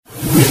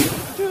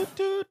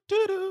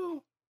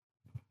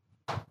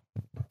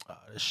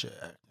shit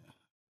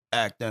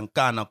acting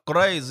kind of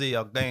crazy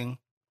again.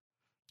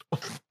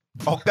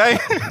 Okay.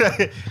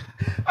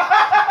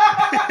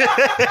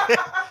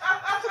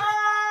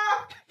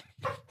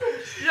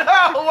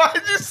 Yo,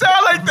 why'd you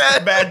sound like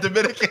that? Bad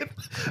Dominican.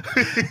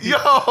 Yo.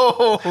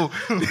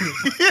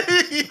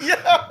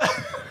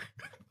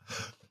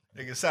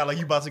 Nigga sound like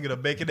you about to get a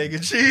bacon, egg,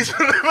 and cheese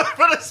for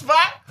the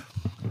spot.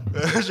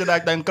 Shit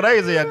acting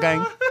crazy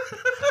again.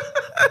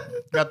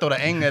 Got to throw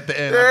the ing at the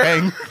end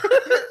again.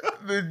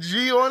 The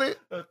G on it?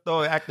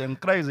 Throw it acting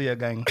crazy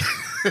again.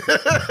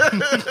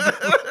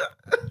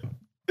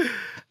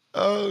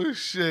 Oh,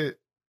 shit.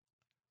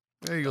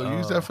 There you go.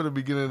 Use that for the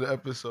beginning of the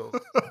episode.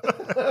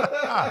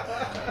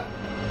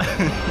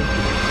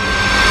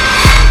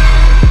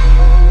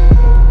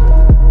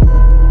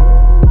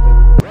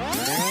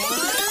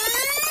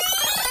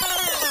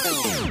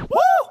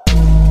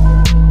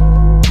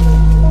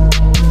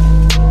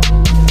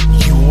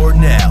 You're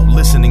now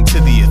listening to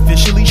the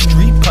Officially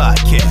Street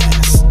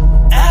Podcast.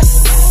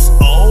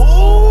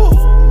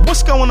 S.O.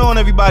 What's going on,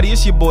 everybody?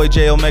 It's your boy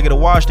J Omega, the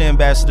Washed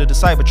Ambassador, the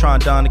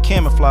Cybertron Don, the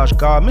Camouflage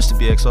God, Mr.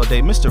 BX all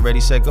day, Mr. Ready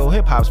Set Go,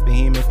 Hip Hop's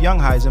Behemoth, Young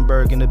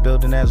Heisenberg in the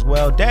building as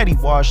well, Daddy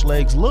Wash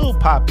Legs, Lil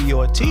Poppy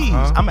Ortiz.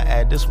 I'ma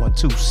add this one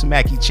too,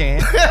 Smacky Chan.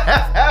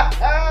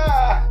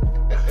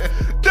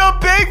 The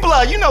Big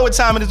Blood. You know what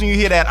time it is when you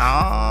hear that.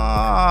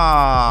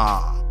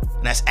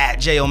 And that's at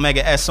J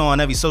Omega S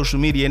on every social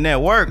media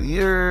network.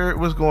 Yeah,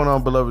 what's going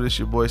on, beloved? It's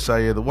your boy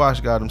Sayer, the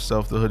Wash God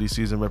himself, the hoodie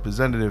season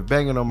representative,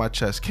 banging on my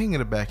chest, king of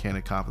the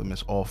backhanded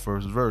compliments, all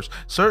first verse.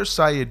 Sir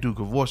Sayer Duke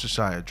of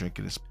Worcestershire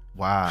drinking his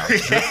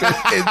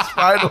it's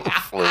Final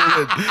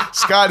Fluid,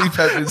 Scotty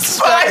Peppin,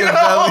 Smacking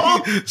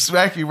Belly,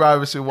 Smacky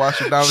Robinson,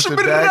 Washington Robinson,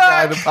 Bad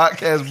Guy, the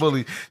podcast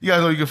bully. You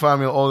guys know you can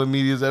find me on all the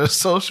medias that are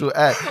social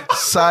at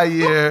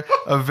Sayer,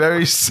 a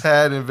very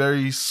sad and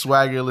very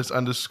swaggerless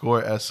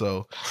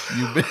 _SO.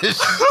 You bitch.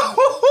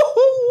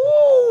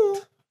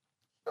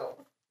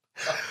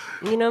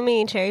 You know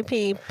me, Cherry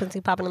P, pussy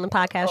popping on the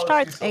podcast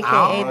charts,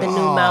 aka the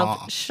new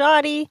mouth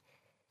shawty,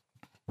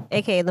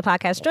 aka the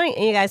podcast joint.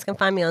 And you guys can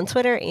find me on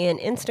Twitter and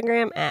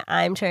Instagram at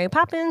I'm Cherry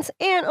Poppins,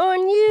 and on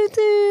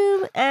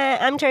YouTube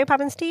at I'm Cherry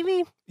Poppins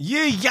TV.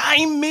 Yeah,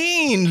 I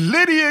mean,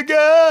 Lydia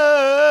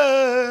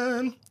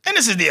Gunn. And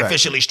this is the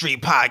Officially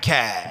Street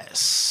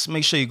Podcast.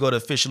 Make sure you go to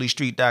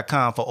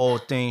officiallystreet.com for all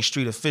things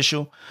street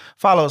official.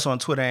 Follow us on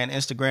Twitter and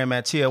Instagram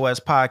at TOS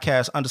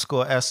Podcast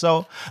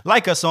 _SO.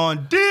 Like us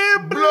on Dear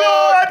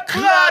Blood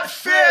Clot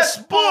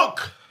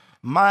Facebook.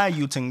 My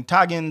Uting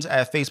Toggins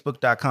at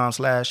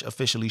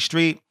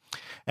facebook.com/officiallystreet.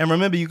 And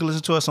remember, you can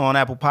listen to us on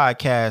Apple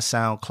Podcasts,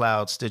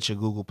 SoundCloud, Stitcher,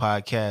 Google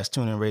Podcasts,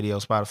 TuneIn Radio,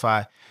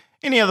 Spotify.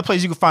 Any other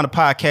place you can find a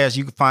podcast,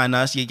 you can find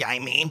us. Yeah, I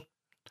mean.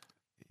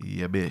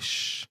 Yeah,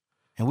 bish.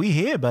 And we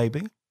here,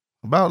 baby.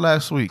 About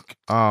last week,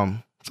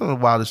 some of the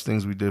wildest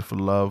things we did for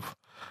love.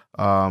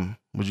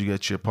 Would you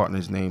get your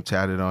partner's name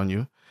tatted on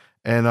you?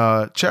 And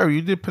Cherry,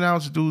 you did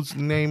pronounce the dude's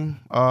name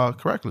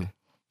correctly.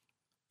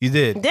 You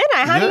did. Did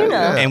I? How do you know?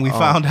 Yeah. And we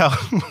found out.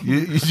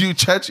 you she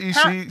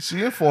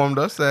informed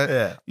us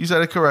that you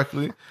said it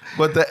correctly,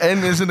 but the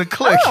N isn't a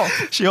click.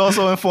 Oh. She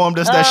also informed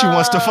us that she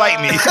wants to fight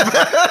me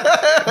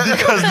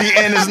because the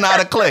N is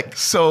not a click.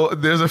 So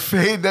there's a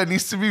fade that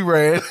needs to be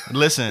ran.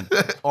 Listen,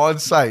 on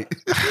site.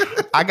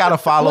 I got a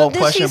follow-up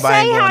question, but I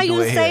ain't Did gonna she say how do you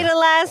it say here. the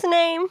last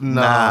name?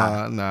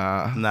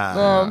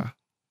 Nah.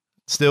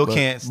 Still But,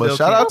 can't. but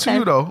shout out to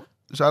you though.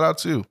 Shout out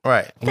to you.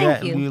 Right.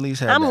 Thank you. We at least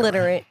had I'm that.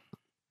 literate.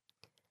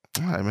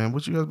 All right, man.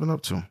 What you guys been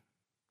up to?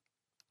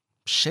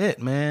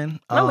 Shit, man.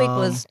 My week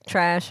was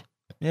trash.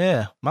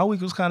 Yeah, my week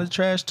was kind of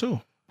trash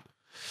too.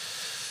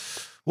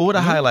 What were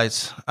the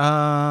highlights?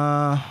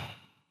 Yeah,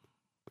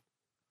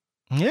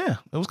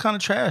 it was kind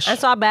of trash. I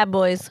saw Bad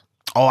Boys.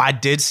 Oh, I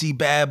did see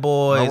Bad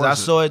Boys. How was I it?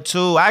 saw it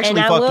too. I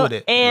actually fucked with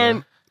it.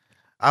 And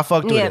I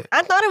fucked with it.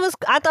 I thought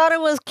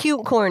it was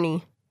cute,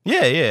 corny.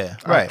 Yeah,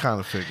 I right. kind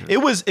of figured. It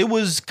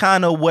was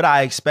kind of what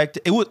I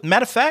expected. It was,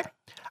 matter of fact,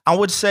 I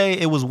would say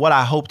it was what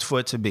I hoped for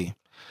it to be,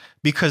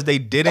 because they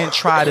didn't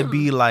try to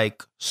be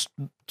like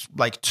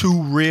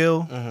too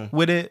real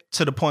with it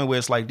to the point where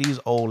it's like these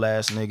old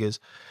ass niggas,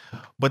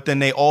 but then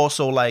they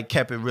also like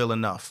kept it real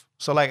enough.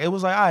 So like it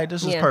was like, all right,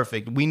 this is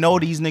perfect. We know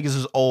these niggas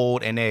is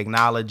old and they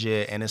acknowledge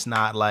it, and it's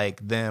not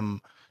like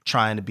them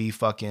trying to be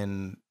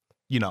fucking,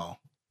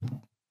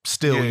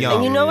 still young.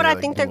 And you know what I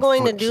like think they're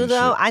doing going to flips do and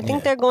though? shit. I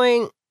think they're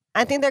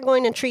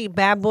going to treat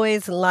Bad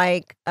Boys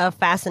like a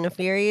Fast and the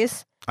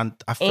Furious. I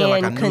feel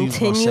like I knew you was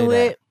gonna say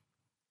that.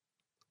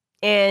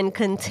 And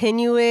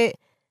continue it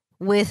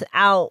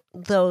without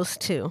those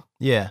two.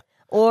 Yeah.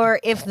 Or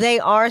if they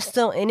are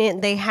still in it,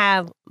 they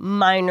have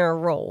minor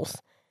roles.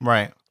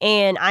 Right.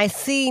 And I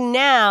see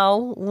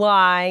now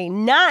why,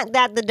 not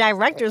that the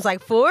director's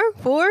like, four?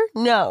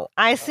 No.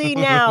 I see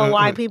now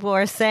why people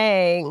are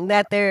saying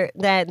that they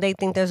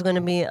think there's going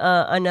to be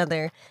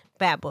another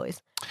Bad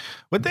Boys.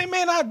 But they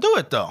may not do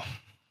it though.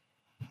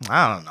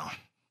 I don't know.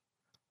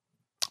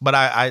 But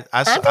I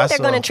think they're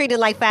going to treat it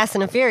like Fast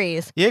and the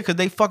Furious. Yeah, because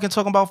they fucking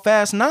talking about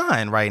Fast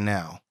 9 right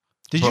now.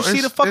 Did you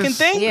see the fucking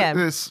thing?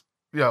 Yeah.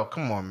 Yo,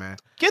 come on, man.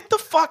 Get the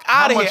fuck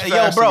out of much here,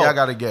 faster bro. y'all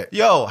gotta get?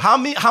 Yo, how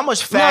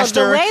much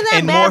faster way that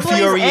and Bad more Boys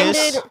furious?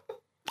 ended-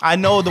 I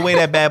know the way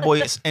that Bad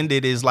Boys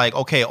ended is like,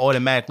 okay,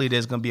 automatically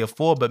there's gonna be a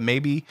 4, but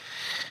maybe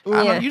I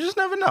don't know, you just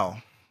never know.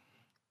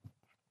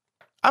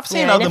 I've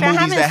seen and other if you movies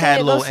haven't that seen had it,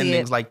 go little see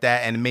endings it. like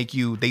that and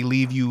they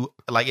leave you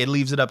like it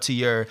leaves it up to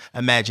your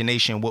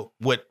imagination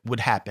what would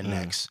happen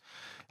next.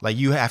 Like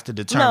you have to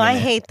determine. No, I it.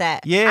 hate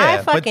that. Yeah,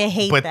 I fucking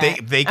hate that.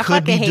 But they I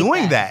could be fucking hate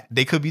doing that.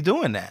 They could be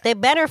doing that. They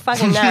better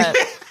fucking not.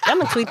 I'm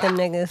gonna tweet them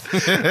niggas.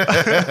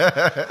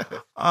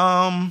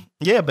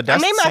 Yeah, but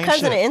that's I made the my same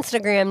cousin shit. an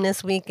Instagram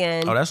this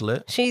weekend. Oh, that's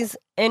lit. She's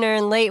in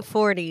her late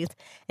 40s,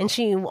 and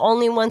she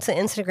only wants an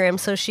Instagram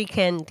so she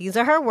can. These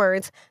are her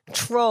words.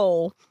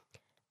 Troll.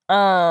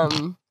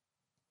 Anybody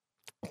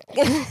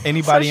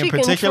so in she can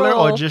particular,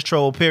 or troll. just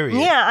troll? Period.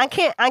 Yeah,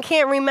 I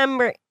can't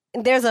remember.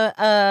 There's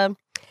a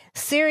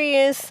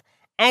Sirius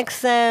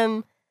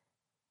XM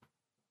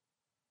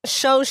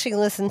show she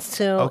listens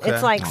to. Okay.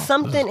 It's like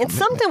something. It's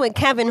something with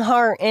Kevin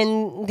Hart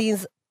and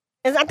these.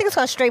 I think it's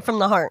called Straight from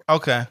the Heart.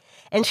 Okay.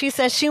 And she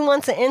says she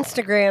wants an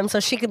Instagram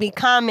so she could be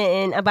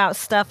commenting about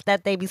stuff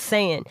that they be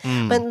saying.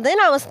 But then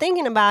I was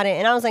thinking about it,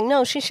 and I was like,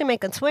 no, she should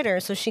make a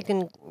Twitter so she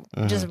can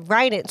just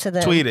write it to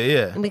them. Tweet it,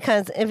 yeah.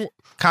 Because if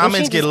Comments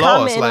she get just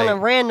lost, commenting like on a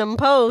random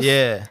post.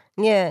 yeah,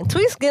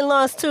 Tweets get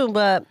lost too,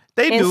 but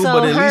they and do. so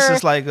But at least her-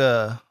 it's like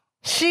a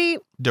she.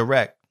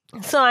 direct.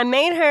 So I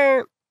made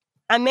her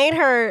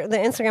the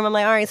Instagram. I'm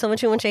like, all right, so what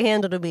you want your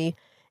handle to be?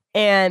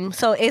 And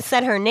so it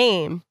said her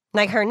name,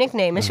 like her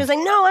nickname, and she was like,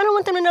 no, I don't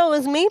want them to know it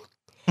was me.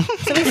 So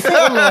we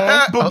sitting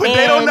there, But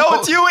they don't know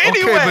it's you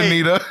anyway. Okay,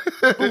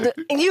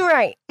 Benita. You're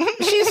right.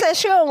 She said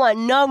she don't want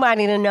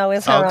nobody to know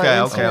it's her Okay,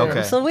 on okay, Instagram.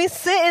 okay. So we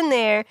sitting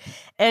there,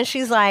 and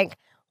she's like,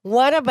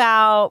 "What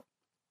about?"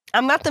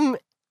 I'm not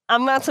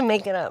to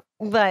make it up,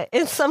 but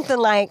it's something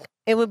like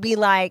it would be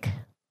like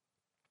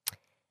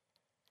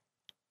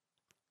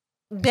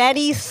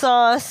Betty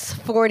Sauce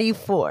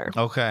 44.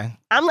 Okay.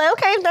 I'm like,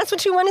 okay, if that's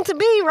what you want it to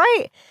be,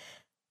 right?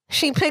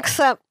 She picks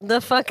up the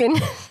fucking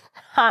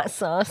hot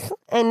sauce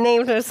and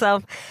named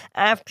herself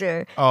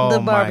after Oh the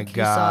my barbecue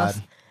God.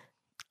 sauce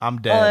I'm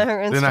on dead. her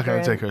Instagram. They're not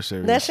gonna take her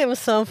serious. That shit was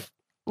so.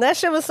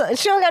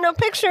 She don't got no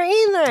picture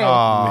either.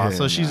 Oh, Yeah,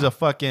 so she's a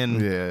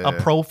fucking Yeah.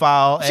 a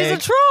profile. She's egg.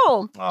 a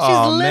troll. Oh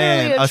She's literally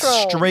man, a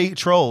troll. straight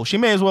troll. She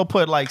may as well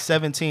put like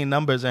 17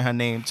 numbers in her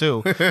name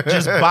too.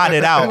 Just bot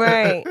it out.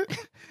 Right.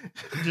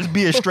 Just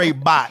be a straight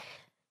bot.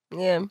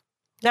 Yeah.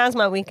 That was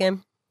my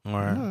weekend. All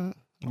right. What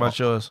about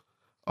yours?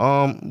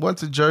 Went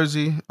to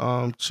Jersey,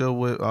 chill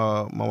with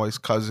my wife's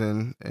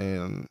cousin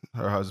and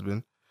her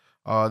husband.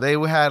 They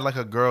had like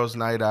a girls'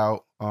 night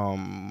out.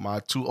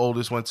 My two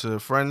oldest went to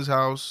friends'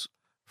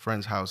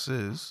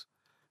 houses,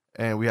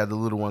 and we had the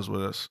little ones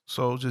with us.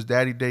 So just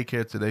daddy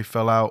daycare today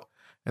fell out,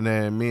 and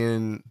then me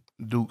and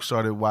Duke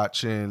started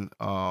watching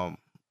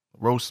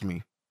Roast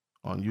Me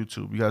on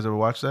YouTube. You guys ever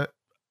watch that?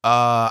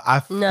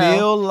 I No.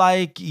 feel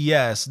like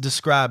yes.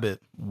 Describe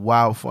it.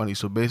 Wow, funny.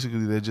 So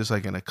basically, they're just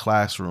like in a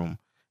classroom,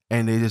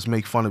 and they just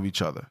make fun of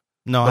each other.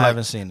 No, But, I like,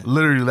 haven't seen it.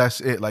 Literally, that's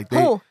it. Like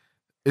they. Who?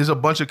 It's a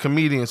bunch of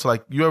comedians.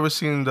 Like, you ever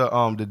seen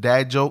the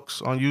dad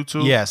jokes on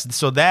YouTube? Yes,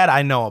 so that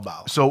I know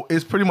about. So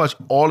it's pretty much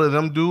all of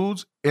them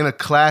dudes in a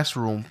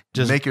classroom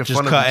Just making just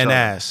fun of each cutting other.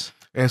 ass.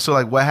 And so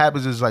like what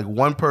happens is like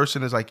one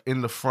person is like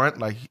in the front,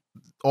 like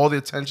all the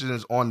attention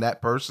is on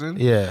that person.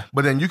 Yeah.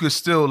 But then you could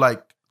still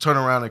like turn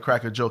around and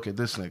crack a joke at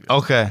this nigga.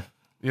 Okay.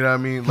 You know what I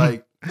mean?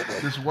 Like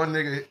this one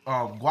nigga,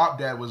 Guap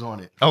Dad was on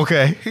it.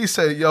 Okay. He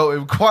said, yo,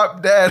 if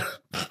Guap Dad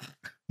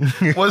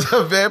was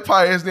a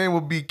vampire, his name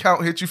would be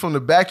Count Hit You from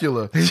the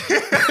Bacula.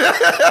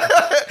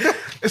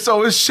 And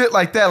so it's shit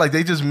like that. Like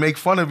they just make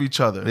fun of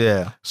each other.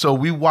 Yeah. So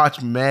we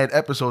watch mad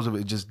episodes of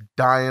it, just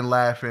dying,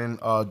 laughing,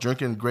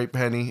 drinking grape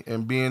penny,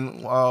 and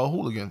being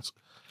hooligans.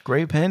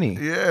 Great penny.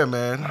 Yeah,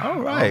 man. All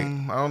right.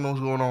 I don't know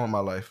what's going on in my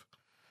life.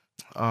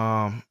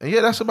 And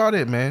yeah, that's about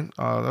it, man.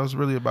 That was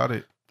really about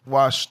it.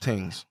 Watch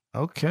things.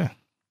 Okay.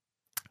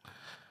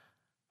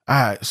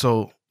 All right.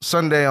 So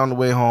Sunday on the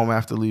way home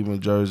after leaving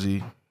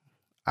Jersey,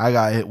 I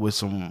got hit with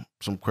some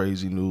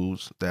crazy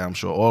news that I'm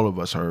sure all of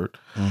us heard.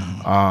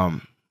 Mm-hmm.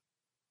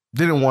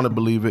 Didn't want to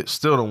believe it.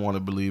 Still don't want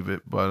to believe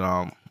it,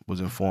 but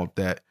was informed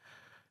that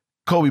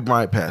Kobe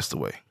Bryant passed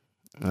away.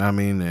 You know what I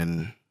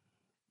mean?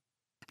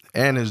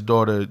 And his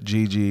daughter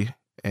Gigi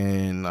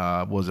and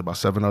what was it, about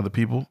 7 other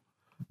people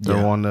that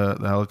were on the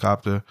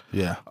helicopter.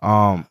 Yeah.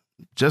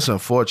 Just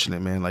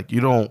unfortunate, man. Like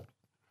you don't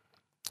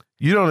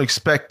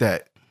expect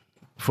that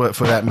for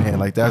that man.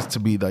 Like that's to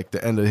be like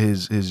the end of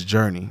his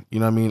journey. You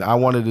know what I mean? I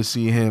wanted to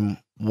see him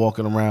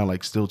walking around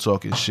like still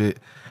talking shit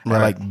at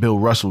like Bill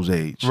Russell's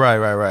age. Right.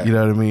 You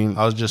know what I mean?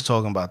 I was just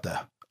talking about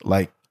that.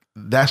 Like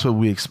that's what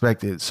we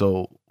expected.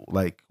 So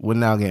like we're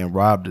now getting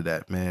robbed of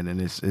that, man.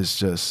 And it's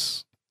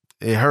just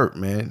it hurt,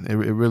 man. It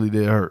really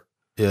did hurt.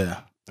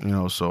 Yeah. You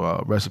know,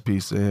 so rest in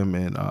peace to him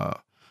and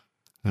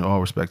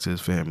all respect to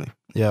his family.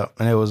 Yeah.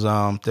 And it was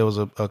there was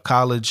a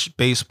college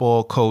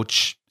baseball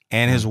coach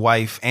and his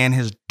wife and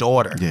his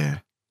daughter. Yeah.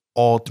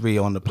 All 3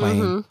 on the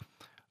plane.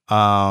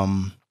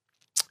 Mm-hmm.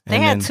 They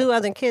had 2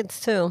 other kids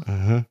too.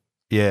 Mm-hmm.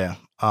 Yeah.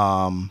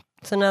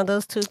 So now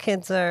those 2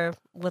 kids are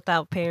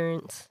without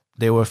parents.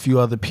 There were a few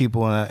other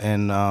people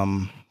in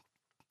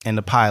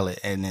the pilot,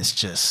 and it's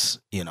just,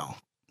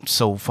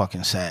 so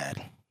fucking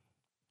sad.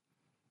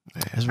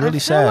 It's really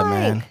sad,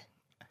 man.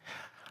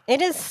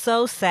 It is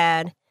so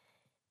sad.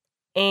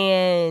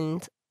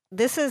 And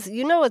this is,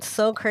 what's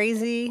so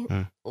crazy?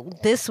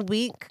 This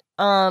week,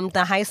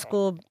 the high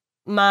school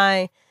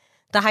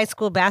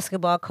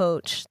basketball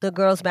coach, the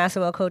girls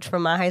basketball coach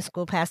from my high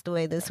school passed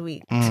away this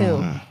week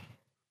too.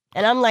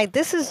 And I'm like,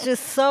 this is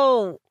just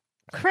so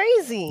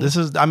crazy.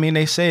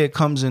 They say it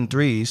comes in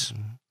threes.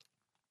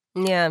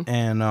 Yeah.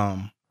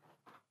 And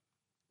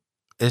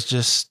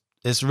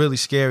it's really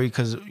scary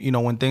because,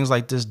 when things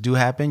like this do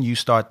happen, you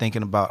start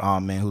thinking about, oh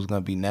man, who's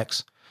going to be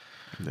next?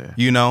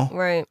 Yeah.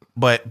 Right.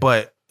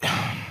 But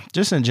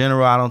just in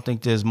general, I don't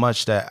think there's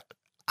much that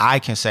I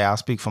can say. I'll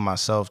speak for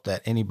myself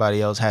that anybody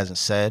else hasn't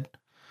said.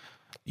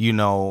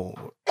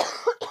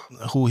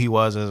 Who he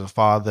was as a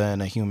father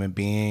and a human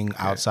being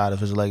outside of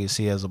his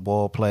legacy as a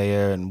ball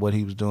player and what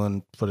he was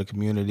doing for the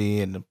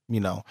community and,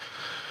 the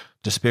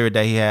spirit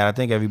that he had. I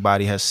think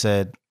everybody has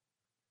said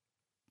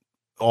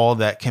all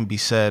that can be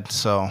said.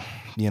 So,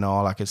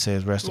 all I could say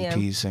is rest in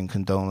peace and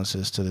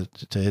condolences to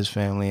his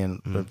family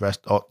and the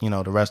rest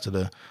of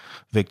the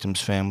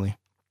victims' families.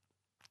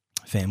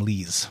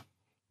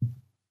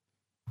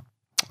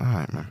 All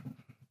right, man.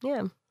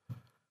 Yeah.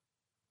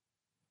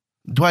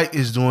 Dwight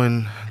is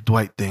doing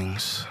Dwight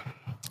things.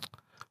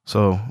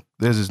 So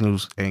there's this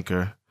news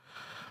anchor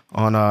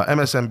on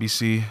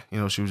MSNBC.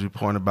 She was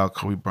reporting about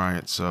Kobe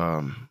Bryant's,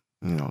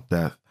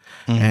 death,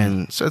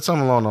 and said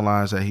something along the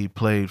lines that he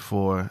played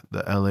for the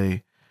LA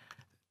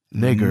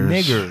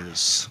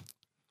Niggers.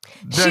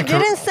 She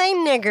didn't say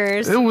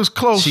niggers. It was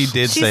close. She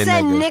did say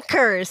said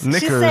niggers.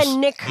 She said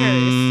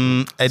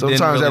knickers.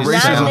 Sometimes that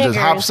racism just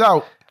hops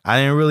out. I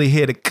didn't really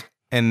hear the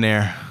in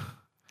there.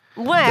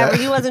 Whatever,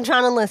 you wasn't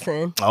trying to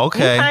listen.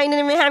 Okay. You probably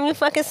didn't even have your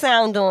fucking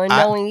sound on,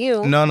 knowing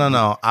you.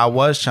 No. I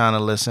was trying to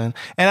listen.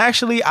 And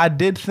actually, I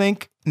did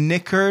think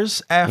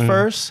knickers at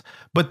first,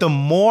 but the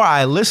more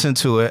I listened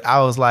to it,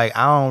 I was like,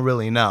 I don't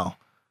really know.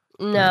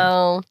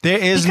 No. There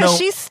is because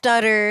she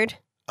stuttered.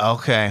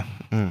 Okay.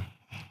 Yeah.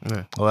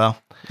 Well,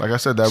 like I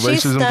said, that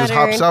racism just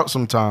hops out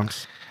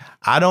sometimes.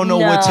 I don't know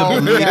what to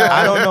believe.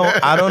 No.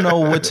 I don't know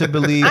what to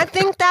believe. I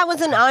think that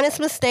was an honest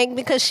mistake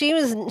because she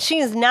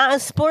is not a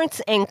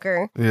sports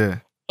anchor. Yeah.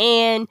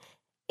 And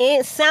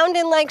it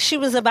sounded like she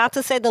was about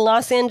to say the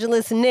Los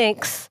Angeles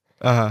Knicks.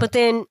 But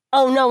then,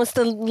 oh no, it's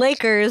the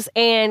Lakers,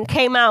 and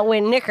came out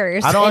with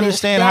knickers. I don't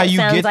understand how you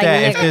get like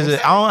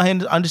that. I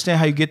don't understand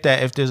how you get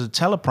that if there's a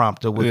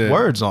teleprompter with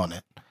words on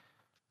it.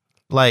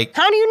 Like,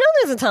 how do you know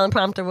there's a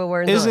teleprompter with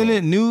words on it? Isn't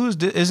it news?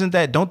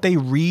 Don't they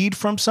read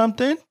from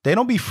something? They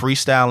don't be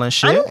freestyling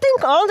shit. I don't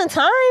think all the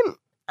time.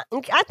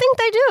 I think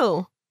they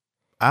do.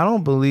 I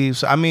don't believe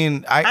so. I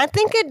mean, I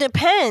think it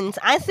depends.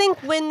 I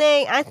believe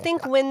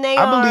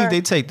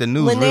they take the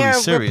news really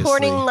seriously.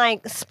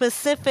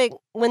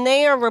 When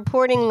they are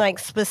reporting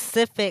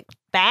specific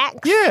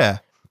facts. Yeah.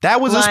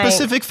 That was a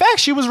specific fact.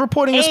 She was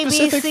reporting a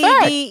specific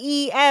fact. A, B, C,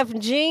 D, E, F,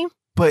 G.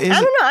 But I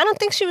don't know. I don't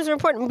think she was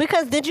reporting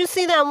because did you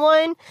see that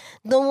one?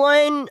 The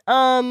one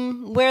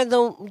where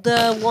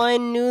the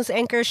one news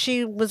anchor,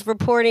 she was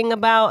reporting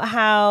about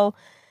how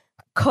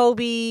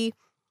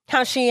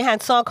she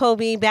had saw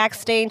Kobe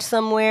backstage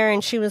somewhere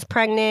and she was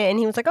pregnant and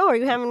he was like, "Oh, are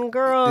you having a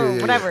girl?"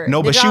 Or whatever.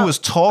 No, but she was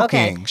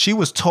talking. Okay. She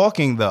was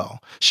talking though.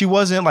 She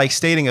wasn't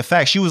stating a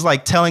fact. She was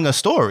telling a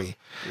story.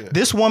 Yeah.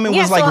 This woman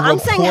was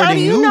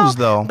reporting news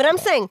though. But I'm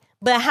saying,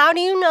 how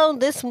do you know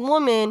this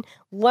woman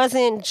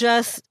wasn't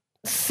just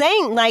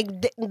saying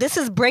this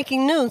is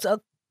breaking news?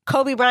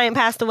 Kobe Bryant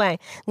passed away.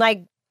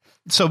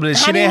 So, but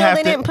she didn't have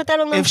to. Didn't put that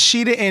on if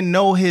she didn't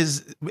know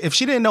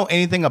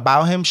anything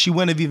about him, she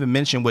wouldn't have even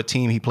mentioned what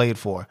team he played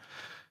for.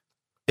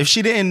 If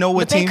she didn't know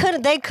what team,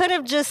 they could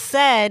have just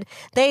said.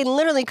 They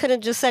literally could have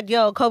just said,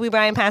 "Yo, Kobe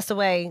Bryant passed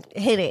away."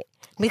 Hit it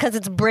because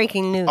it's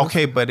breaking news.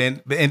 Okay, but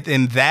in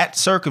that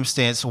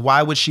circumstance,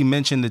 why would she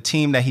mention the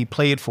team that he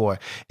played for?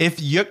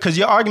 Because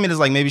your argument is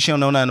maybe she don't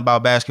know nothing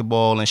about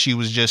basketball and she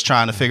was just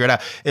trying to figure it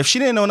out. If she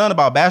didn't know nothing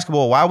about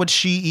basketball, why would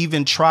she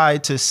even try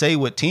to say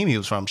what team he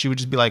was from? She would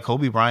just be like,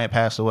 Kobe Bryant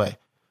passed away.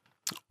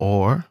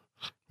 Or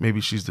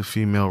maybe she's the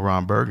female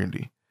Ron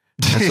Burgundy.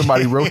 And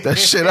somebody wrote that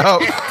shit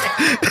out.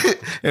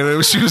 And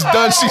when she was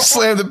done, she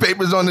slammed the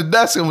papers on the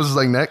desk and was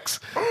like,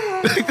 next.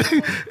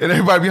 And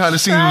everybody behind the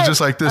scenes was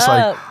just like this,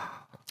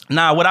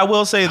 Nah, what I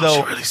will say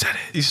though, she really said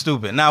it. He's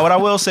stupid. Now, what I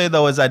will say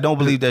though is I don't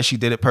believe that she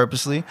did it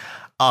purposely.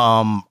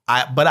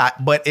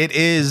 But it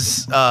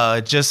is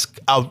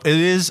it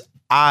is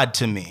odd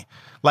to me.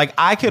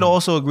 I could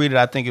also agree that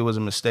I think it was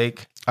a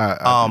mistake.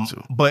 I do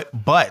too.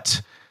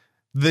 But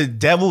the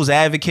devil's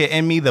advocate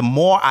in me, the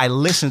more I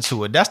listen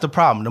to it, that's the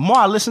problem. The more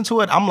I listen to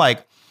it, I'm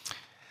like,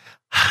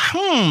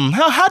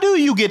 how do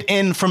you get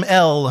in from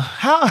L?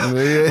 How I don't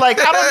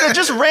know,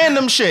 just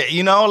random shit,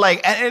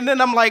 and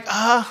then I'm like,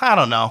 I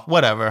don't know,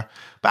 whatever.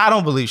 But I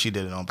don't believe she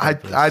did it on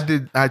purpose.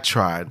 I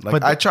tried.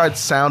 Like, I tried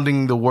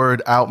sounding the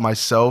word out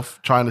myself,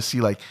 trying to see,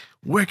 like,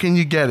 where can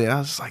you get it? I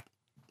was like,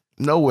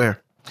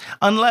 nowhere.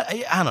 Unless,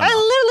 I don't know. I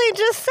literally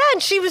just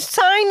said she was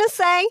trying to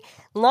say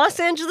Los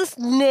Angeles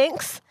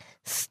Knicks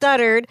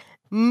stuttered.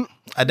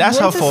 That's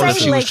her fault if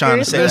she was trying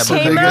to say that.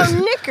 But came out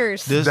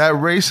Knickers. That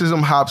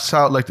racism hops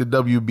out like the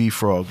WB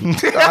frog.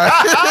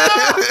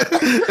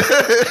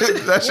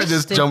 That shit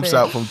just jumps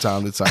out from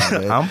time to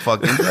time, man. I'm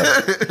fucking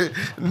dead.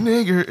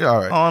 Nigger.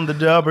 All right. On the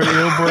W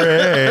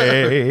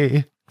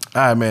break.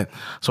 All right, man.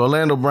 So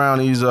Orlando Brown,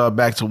 he's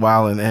back to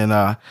wilding,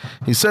 and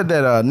he said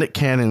that Nick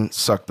Cannon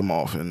sucked him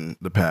off in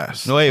the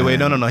past. No, wait,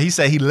 no. He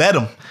said he let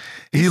him.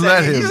 He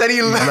let him.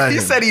 He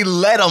said he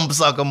let him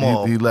suck him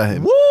off. He let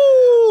him. Woo!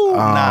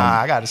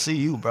 Nah, I gotta see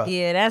you, bro.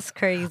 Yeah, that's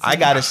crazy. I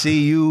gotta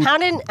see you. How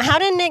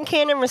did Nick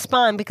Cannon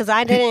respond? Because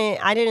I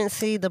didn't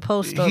see the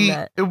post on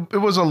that.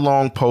 It was a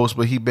long post,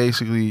 but he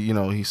basically,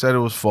 he said it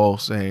was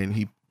false, and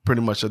he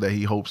pretty much said that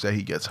he hopes that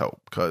he gets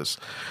help because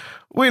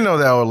we know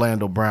that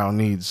Orlando Brown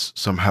needs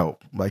some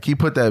help. Like, he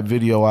put that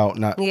video out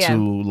not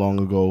too long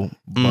ago,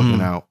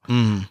 bugging out.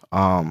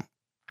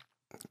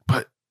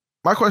 But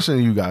my question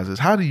to you guys is,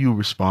 how do you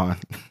respond?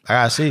 I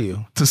gotta see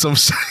you to some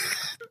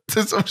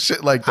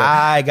shit like that.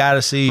 I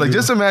gotta see you. Like,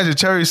 just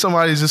imagine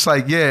somebody's just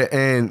like, yeah,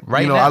 and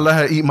right now, I let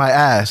her eat my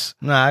ass.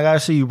 Nah, I gotta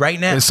see you right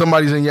now. And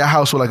somebody's in your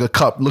house with like a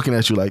cup looking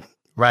at you like,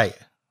 right.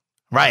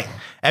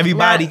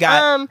 Everybody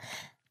got.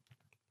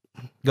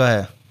 Go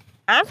ahead.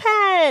 I've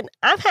had,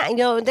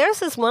 there's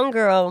this one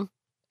girl.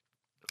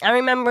 I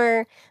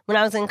remember when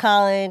I was in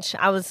college,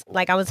 I was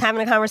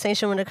having a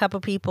conversation with a couple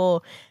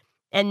people,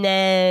 and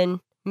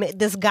then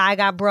this guy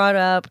got brought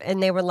up,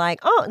 and they were like,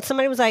 oh,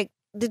 somebody was like,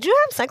 did you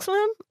have sex with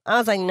him? I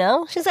was like,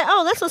 no. She's like,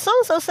 oh, that's what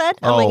so-and-so said.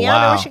 I'm like, yeah,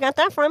 I know where she got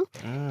that from.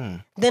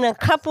 Then a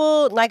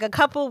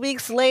couple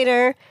weeks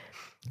later,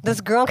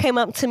 this girl came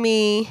up to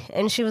me,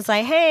 and she was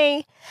like,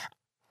 hey,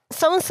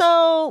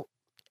 so-and-so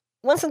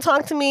wants to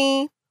talk to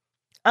me.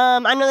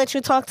 I know that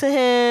you talked to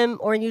him,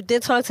 or you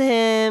did talk to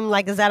him.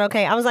 Like, is that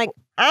okay? I was like,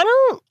 I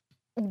don't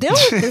deal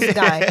with this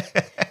guy.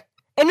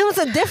 And it was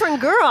a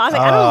different girl. I was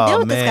like, I don't deal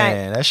with this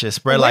guy. That shit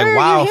spread Where like wildfire.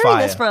 Where are you hearing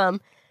this wildfire.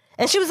 from?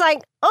 And she was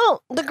like, oh,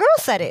 the girl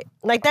said it.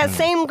 Like, that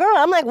same girl.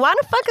 I'm like, why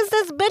the fuck is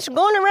this bitch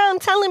going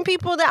around telling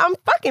people that I'm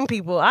fucking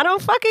people? I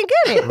don't fucking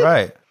get it.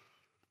 Right.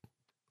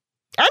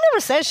 I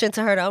never said shit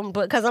to her, though,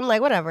 because I'm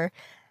like, whatever.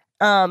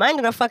 I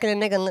ended up fucking a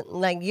nigga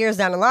like years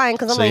down the line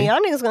because I'm like, y'all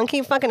niggas gonna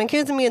keep fucking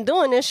accusing me of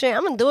doing this shit.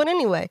 I'm gonna do it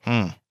anyway.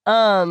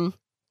 And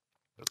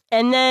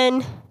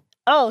then,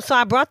 so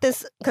I brought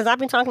this because I've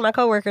been talking to my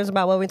coworkers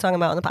about what we're talking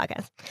about on the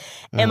podcast.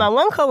 And my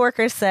one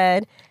coworker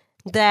said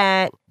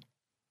that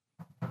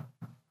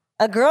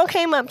a girl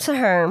came up to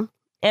her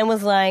and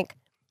was like,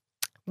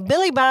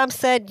 Billy Bob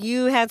said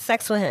you had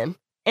sex with him.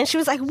 And she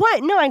was like,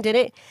 what? No, I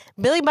didn't.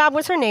 Billy Bob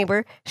was her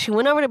neighbor. She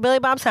went over to Billy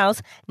Bob's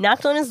house,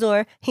 knocked on his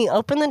door. He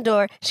opened the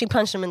door. She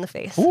punched him in the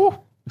face. Ooh.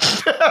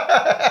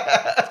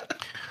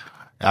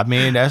 I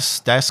mean,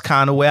 that's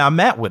kind of where I'm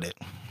at with it.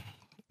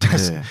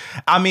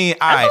 I mean,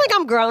 I feel like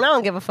I'm grown. I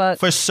don't give a fuck.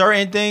 For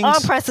certain things, all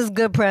press is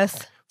good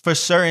press. For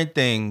certain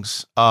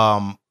things,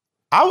 I'm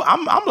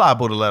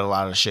liable to let a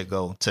lot of shit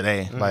go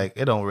today. Like,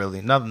 it don't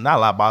really, not a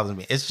lot bothers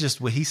me. It's just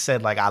what he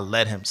said, like, I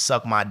let him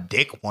suck my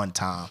dick one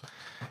time.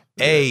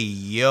 Hey,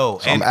 yo.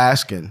 So I'm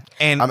asking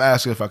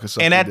if I could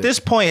suck. And at dick. this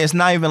point, it's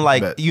not even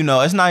like,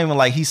 it's not even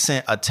like he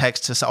sent a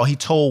text to, or he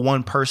told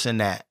one person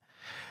that,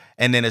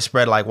 and then it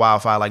spread like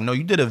wildfire. Like, no,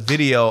 you did a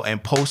video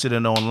and posted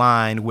it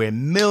online where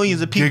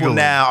millions of people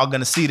now are going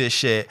to see this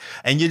shit.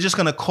 And you're just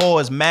going to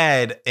cause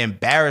mad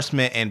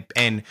embarrassment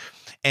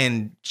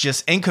and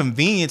just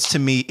inconvenience to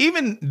me,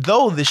 even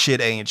though this shit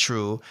ain't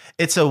true.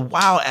 It's a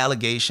wild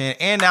allegation.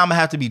 And now I'm gonna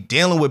have to be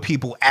dealing with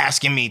people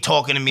asking me,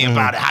 talking to me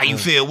about it. How you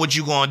feel? What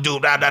you gonna do?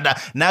 Blah, blah, blah.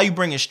 Now you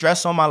bringing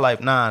stress on my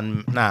life.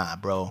 Nah,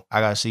 bro. I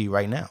gotta see you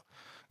right now.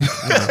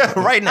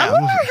 Right now. I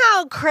wonder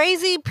how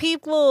crazy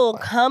people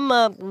come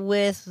up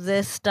with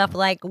this stuff.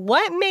 Like,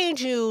 what made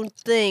you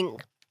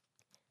think,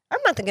 I'm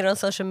about to get on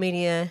social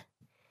media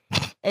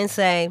and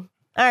say,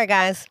 all right,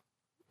 guys,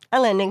 I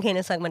let Nick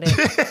Cannon suck my dick.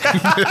 I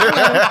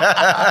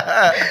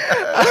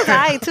was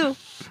high too.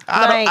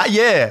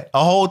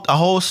 A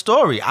whole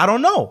story. I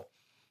don't know.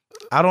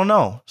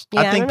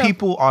 Yeah, I think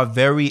people are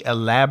very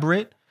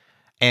elaborate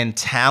and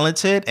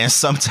talented, and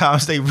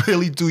sometimes they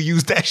really do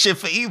use that shit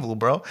for evil,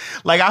 bro.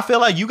 Like, I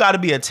feel like you got to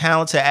be a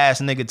talented ass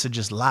nigga to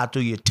just lie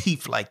through your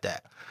teeth like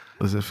that.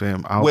 Listen,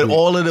 fam. For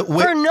no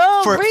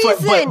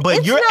reason.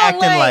 But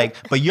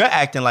you're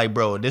acting like,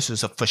 bro, this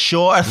is a for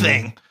sure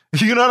thing.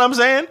 You know what I'm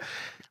saying?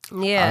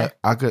 Yeah,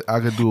 I could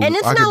do. And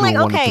it's I could not do like,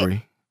 a 1 okay. to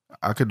 3.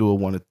 I could do a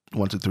 1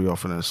 to 3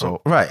 off an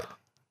assault. Right.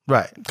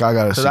 I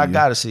gotta see. I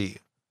gotta see you.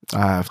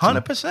 I have to.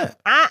 100%.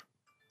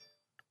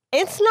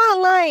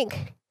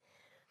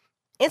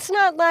 It's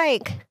not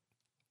like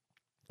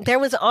there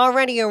was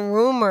already a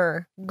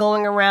rumor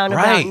going around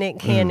about Nick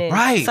Cannon.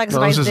 Right.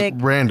 No, it's just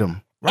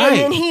random. Right. And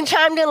then he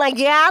chimed in like,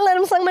 yeah, I let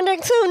him suck my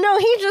dick too. No,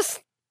 he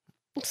just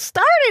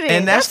started it.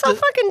 And that's so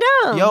fucking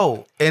dumb.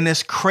 Yo, and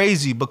it's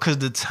crazy because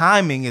the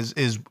timing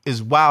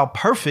is wild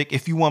perfect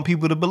if you want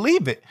people to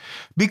believe it.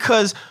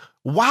 Because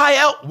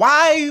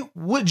why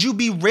would you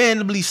be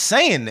randomly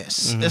saying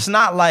this? It's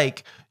not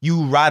like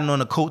you riding on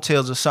the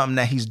coattails of something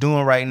that he's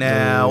doing right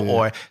now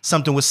or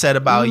something was said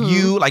about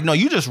you. Like, no,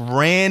 you just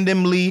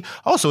randomly,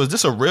 so is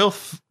this a real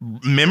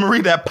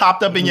memory that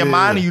popped up in your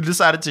mind and you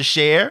decided to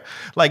share?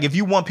 Like, if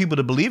you want people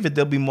to believe it,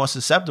 they'll be more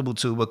susceptible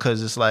to,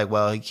 because it's like,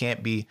 well, he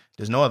can't be,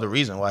 there's no other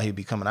reason why he'd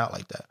be coming out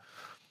like that.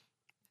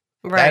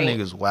 Right. That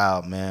nigga's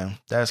wild, man.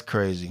 That's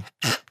crazy.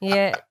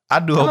 Yeah.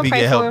 I do hope he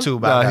get help too,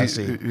 but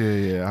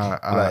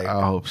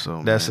I hope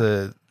so. That's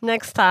man.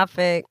 Next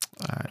topic.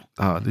 All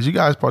right. Did you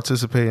guys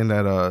participate in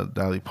that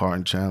Dolly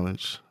Parton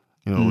challenge?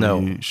 You know, no.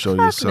 where you show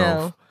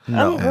yourself.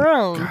 No. I'm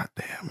grown. God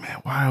damn, man.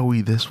 Why are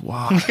we this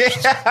wild?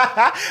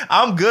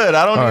 I'm good.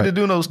 I don't need to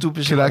do no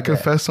stupid shit. Can I like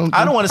confess something?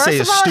 I don't want to say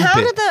it's stupid. How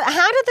did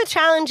the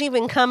challenge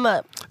even come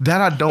up?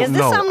 That I don't know. Is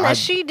this something that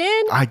she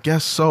did? I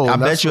guess so. I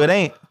bet you it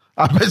ain't.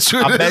 I bet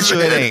you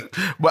it ain't.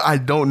 But I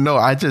don't know.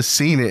 I just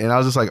seen it and I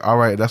was just like, all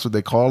right, that's what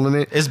they're calling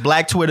it. It's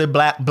Black Twitter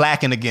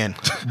blacking again.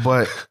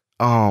 But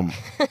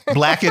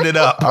blacking it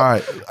up. All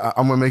right.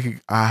 I'm gonna make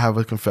it. I have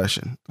a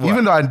confession. What?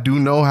 Even though I do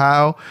know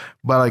how,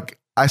 but like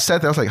I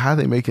sat there, I was like, how are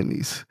they making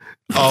these?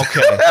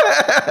 Okay.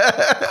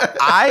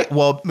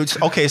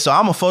 So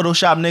I'm a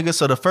Photoshop nigga.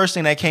 So the first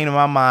thing that came to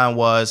my mind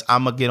was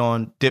I'm gonna get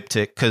on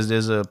Diptyque because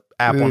there's a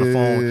app on the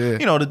phone,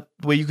 you know,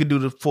 where you could do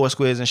the 4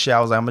 squares and shit. I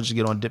was like, I'm gonna just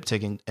get on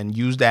Diptyque and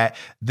use that.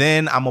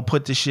 Then I'm gonna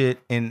put the shit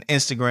in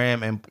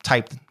Instagram and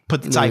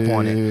put the type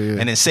on it,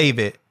 and then save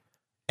it,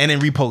 and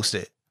then repost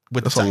it.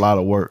 That's a lot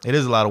of work. It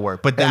is a lot of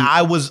work. But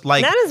I was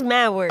like, that is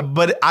mad work.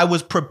 But I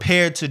was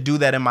prepared to do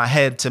that in my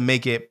head to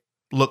make it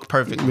look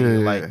perfectly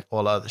like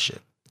all the other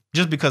shit.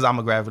 Just because I'm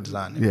a graphic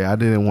designer. Yeah, I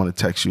didn't want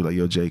to text you like,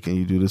 yo, Jay, can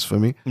you do this for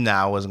me?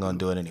 Nah, I wasn't going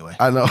to do it anyway.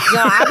 I know. Yo,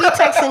 I be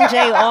texting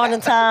Jay all the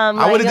time.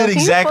 I would have did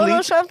exactly. Can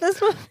you Photoshop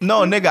this one?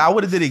 No, nigga, I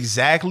would have did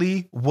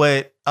exactly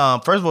what.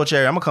 First of all,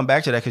 Cherry, I'm going to come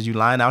back to that because you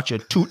lying out your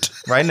toot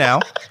right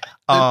now.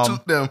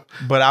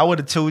 But I would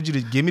have told you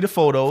to give me the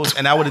photos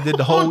and I would have did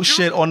the whole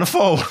shit on the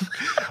phone.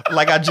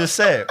 Like I just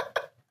said.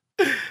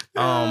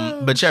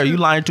 But Cherry, you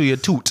lying to your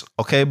toot,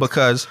 okay?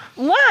 Because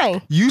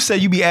why? You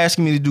said you be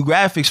asking me to do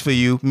graphics for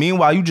you.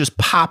 Meanwhile, you just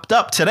popped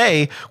up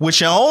today with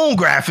your own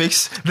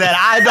graphics that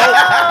I don't.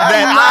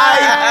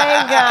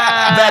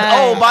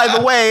 By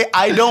the way,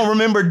 I don't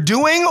remember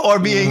doing or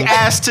being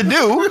asked to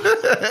do.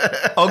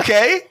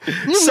 Okay,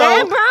 you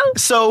mad, bro?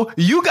 So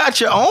you got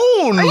your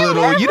own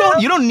little.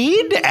 You don't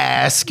need to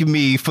ask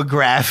me for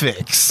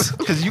graphics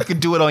because you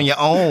can do it on your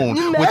own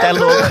with that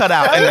little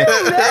cutout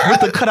with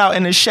the cutout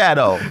in the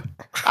shadow.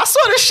 I saw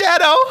the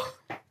shadow.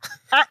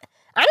 I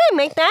didn't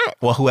make that.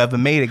 Well, whoever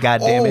made it,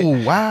 goddamn it.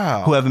 Oh,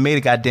 wow. Whoever made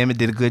it, goddamn it,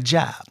 did a good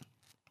job.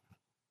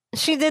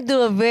 She did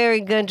do a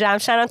very good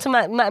job. Shout out to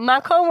my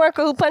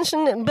coworker who punched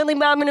Billy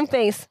Bob in the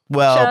face.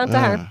 Well, shout out to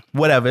her.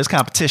 Whatever. It's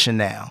competition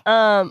now.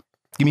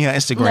 Give me her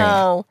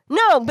Instagram.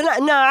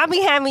 I'll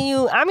be having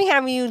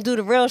you do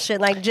the real shit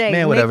like Jay.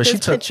 Man, whatever. Make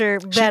this picture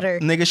better.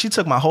 She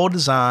took my whole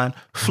design,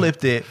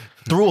 flipped it,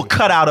 threw a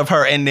cutout of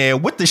her in there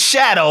with the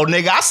shadow,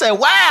 nigga. I said,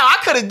 wow, I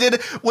could have did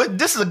it.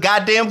 This is a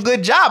goddamn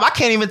good job. I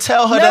can't even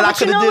tell her that I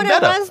could have did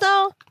better. But you know what it was,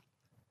 though?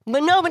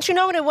 But you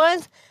know what it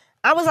was?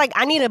 I was like,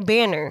 I need a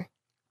banner.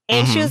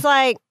 And she was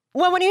like,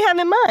 well, what do you have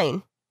in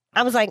mind?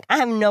 I was like, I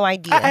have no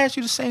idea. I asked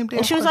you the same thing.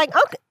 And she was like,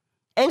 okay.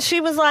 And she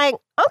was like,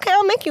 okay,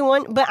 I'll make you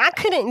one. But I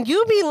couldn't.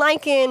 You be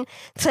liking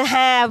to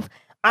have,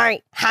 all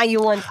right, how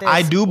you want this?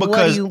 I do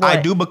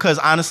because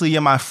honestly,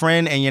 you're my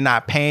friend and you're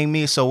not paying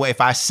me. So if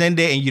I send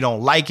it and you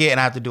don't like it and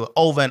I have to do it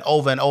over and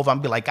over and over,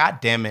 I'm be like, God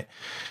damn it.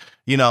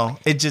 You know,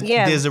 it just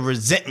there's a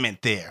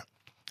resentment there.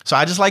 So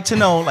I just like to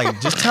know, like,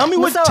 just tell me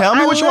what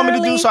you want me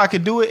to do so I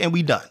could do it and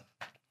we done.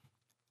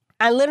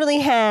 I literally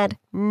had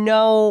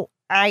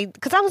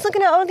because I was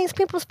looking at all these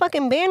people's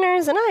fucking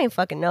banners and I ain't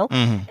fucking know.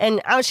 Mm-hmm.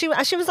 And she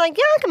was like,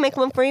 yeah, I can make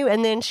one for you.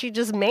 And then she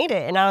just made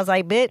it. And I was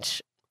like,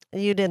 bitch,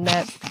 you did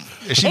that.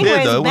 Anyways,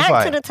 did, though.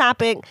 Back to the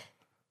topic.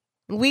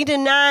 We did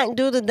not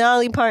do the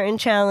Dolly Parton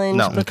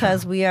challenge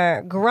because we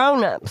are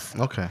grown-ups.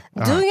 Okay.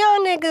 Do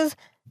y'all niggas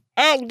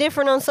act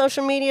different on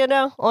social media,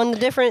 though, on the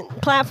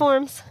different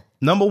platforms?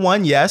 Number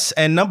one, yes.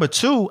 And number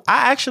two,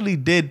 I actually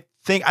did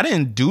think, I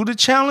didn't do the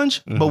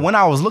challenge, but when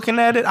I was looking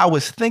at it, I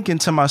was thinking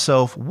to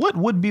myself, what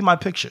would be my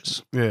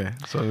pictures? Yeah,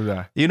 so did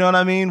I. You know what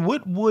I mean?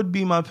 What would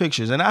be my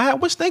pictures? And I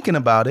was thinking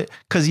about it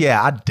because,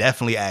 I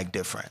definitely act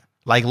different.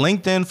 Like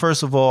LinkedIn,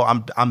 first of all,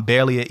 I'm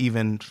barely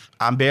even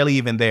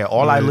there.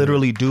 All I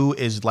literally do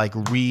is like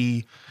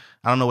I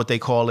don't know what they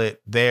call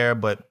it there,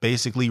 but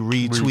basically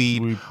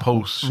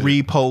repost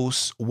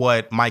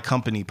what my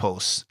company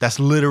posts. That's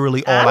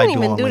literally all I do on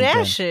LinkedIn. I don't even do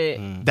that shit.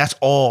 That's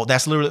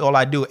literally all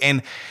I do.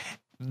 And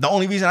the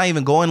only reason I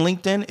even go on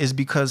LinkedIn is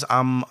because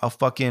I'm a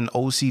fucking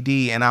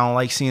OCD and I don't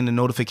like seeing the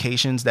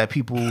notifications that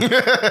people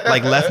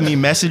like left me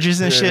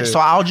messages and shit. So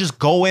I'll just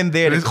go in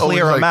there to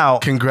clear them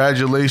out.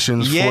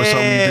 Congratulations for something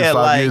you did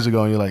 5 years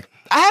ago. And you're like,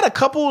 I had a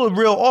couple of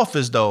real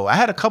offers though. I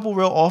had a couple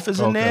real offers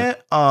in there.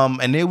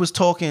 And they was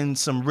talking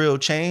some real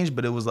change,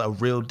 but it was a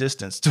real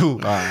distance too.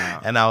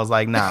 And I was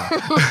like, nah.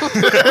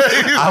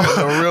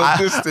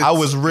 I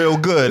was real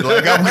good.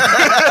 Like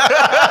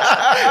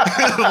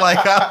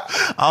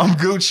I'm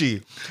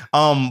Gucci.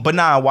 But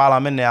nah, while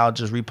I'm in there, I'll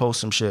just repost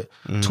some shit.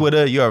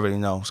 Twitter, you already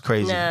know, it's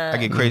crazy. I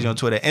get crazy on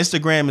Twitter.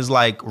 Instagram is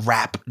like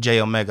rap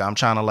J Omega. I'm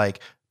trying to like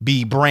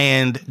be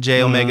brand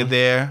J Omega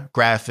there,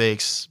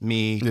 graphics,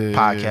 me,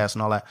 podcast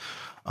and all that.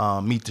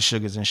 Meet the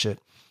Sugars and shit.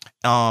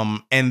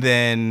 And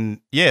then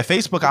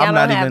Facebook. I'm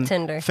not even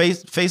Tinder.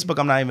 Facebook.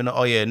 I'm not even.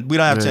 Oh yeah, we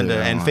don't have Tinder.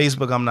 And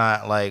Facebook. I'm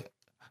not like.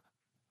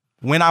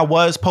 When I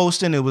was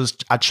posting,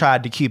 I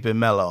tried to keep it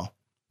mellow,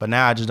 but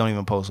now I just don't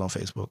even post on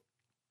Facebook.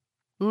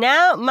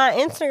 Now my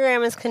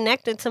Instagram is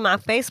connected to my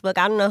Facebook.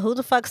 I don't know who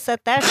the fuck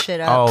set that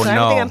shit up. Oh, so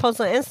no. Everything I post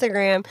on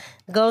Instagram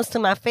goes to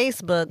my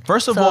Facebook.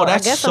 First of all,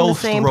 that's I guess so I'm the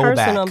same throwback.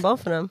 person on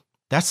both of them.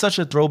 That's such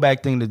a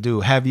throwback thing to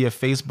do. Have your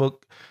Facebook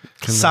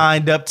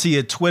signed up to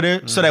your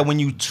Twitter so that when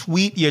you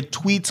tweet, your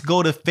tweets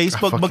go to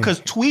Facebook because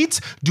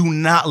tweets do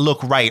not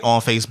look right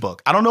on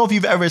Facebook. I don't know if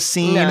you've ever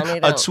seen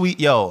a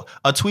tweet.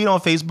 A tweet on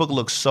Facebook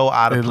looks so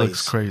out of place. It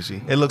looks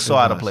crazy. It looks so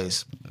out of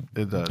place.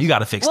 It does. You got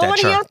to fix that. What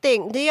do y'all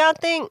think?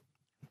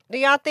 Do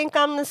y'all think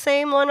I'm the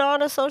same on all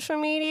the social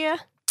media?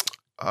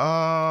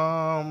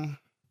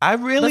 I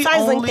really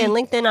besides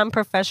LinkedIn, I'm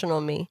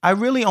professional me. I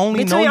really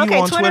only know you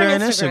on Twitter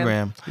and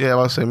Instagram. Yeah,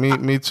 I'll say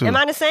me too. Am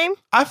I the same?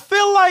 I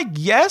feel like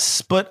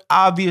yes, but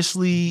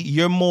obviously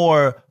you're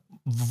more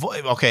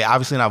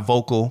obviously not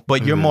vocal,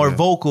 but you're more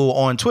vocal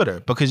on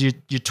Twitter because you're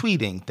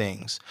tweeting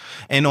things,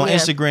 and on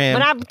Instagram.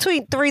 But I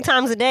tweet 3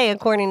 times a day,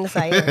 according to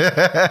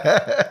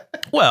Sayer.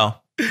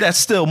 Well, that's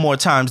still more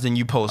times than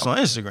you post on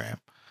Instagram.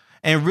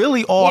 And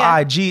really, all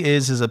IG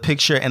is a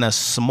picture and a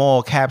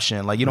small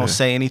caption. Like you don't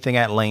say anything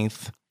at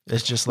length.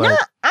 It's just like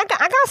I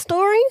got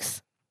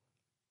stories.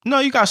 No,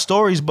 you got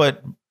stories,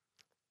 but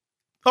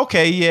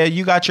okay,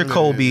 you got your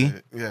Kobe.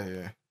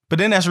 Yeah. But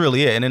then that's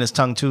really it. And then it's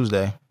Tongue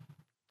Tuesday.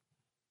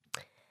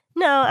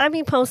 No, I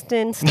be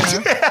posting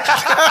stuff.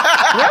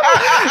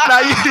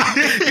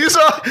 You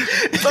saw?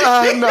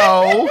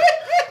 No.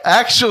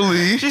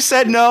 Actually. She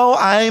said, no,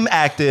 I'm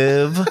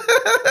active.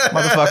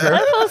 Motherfucker.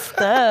 I post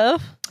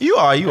stuff. You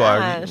are.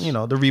 You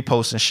know, the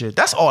reposting shit.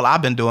 That's all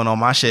I've been doing on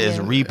my shit is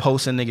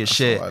reposting niggas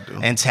shit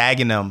and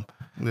tagging them.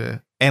 Yeah.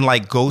 And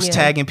like ghost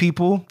tagging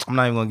people. I'm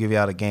not even going to give you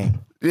out a game.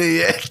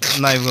 Yeah.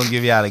 I'm not even going to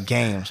give you out a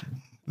game.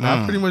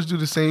 I pretty much do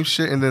the same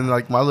shit. And then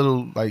like my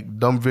little like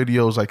dumb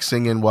videos like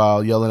singing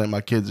while yelling at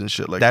my kids and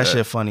shit like that. That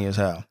shit funny as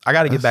hell. I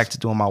got to get back to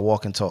doing my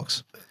walk and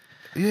talks.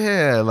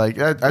 Yeah. Like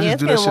I just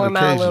do that shit warm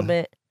out a little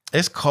bit.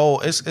 It's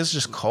cold. It's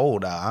just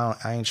cold out.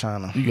 I ain't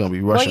trying to. You gonna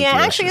be rushing. Well,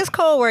 yeah, actually, it's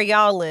cold where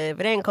y'all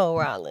live. It ain't cold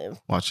where I live.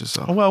 Watch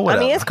yourself. Well,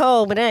 whatever. I mean, it's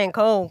cold, but it ain't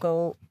cold.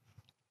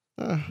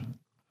 You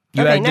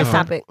okay, next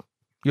topic.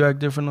 You act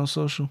different on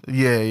social?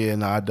 Yeah.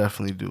 No, I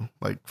definitely do.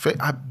 Like,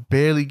 I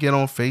barely get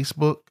on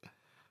Facebook,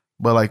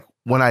 but like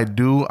when I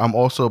do, I'm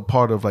also a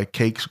part of like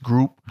Cake's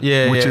group.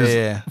 Which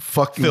is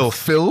fucking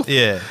filth.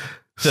 Yeah.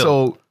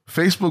 So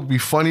Facebook be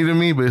funny to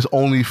me, but it's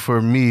only for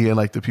me and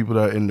like the people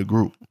that are in the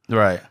group.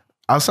 Right.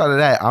 Outside of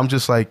that, I'm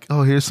just like,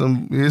 oh, here's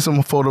some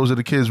photos of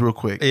the kids real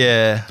quick.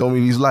 Yeah. Throw me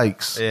these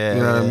likes. Yeah.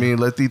 You know what I mean?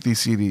 Let Titi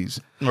see these.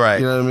 Right.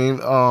 You know what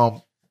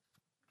I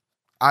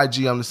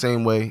mean? IG, I'm the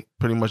same way.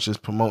 Pretty much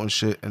just promoting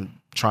shit and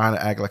trying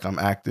to act like I'm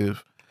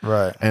active.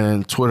 Right. And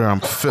then Twitter, I'm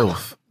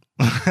filth.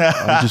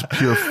 I'm just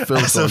pure filth.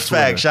 That's a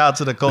fact. Shout out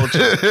to the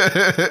culture.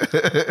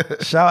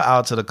 Shout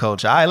out to the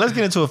culture. All right, let's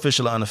get into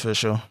official or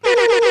unofficial.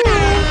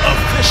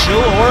 Official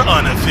or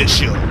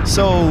unofficial?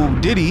 So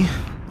Diddy,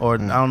 or I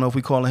don't know if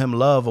we calling him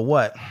Love or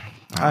what.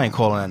 I ain't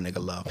calling that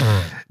nigga Love.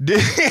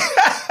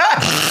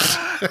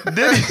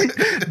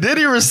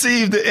 Diddy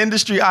received the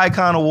Industry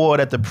Icon Award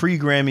at the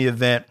pre-Grammy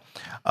event,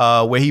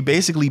 where he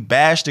basically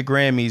bashed the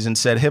Grammys and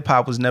said hip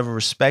hop was never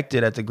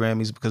respected at the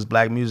Grammys because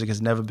black music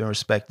has never been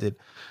respected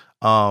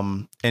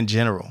in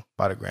general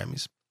by the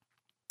Grammys.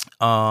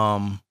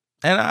 And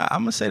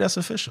I'm gonna say that's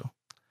official.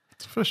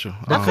 It's official.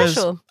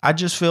 Official. I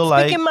just feel Speak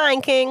like your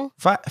mind, King.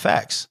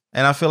 Facts,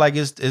 and I feel like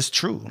it's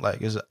true.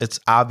 Like it's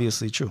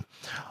obviously true.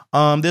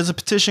 There's a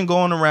petition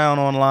going around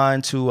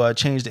online to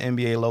change the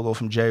NBA logo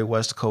from Jerry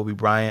West to Kobe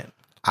Bryant.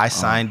 I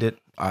signed it.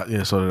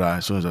 Yeah, so did I.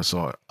 As soon as I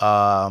saw it.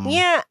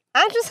 Yeah,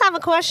 I just have a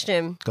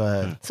question. Go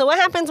ahead. So what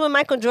happens when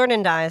Michael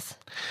Jordan dies?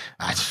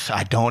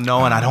 I don't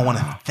know, and I don't want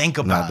to think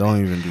about it.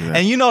 Don't even do that.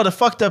 And you know the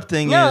fucked up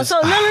thing is... No.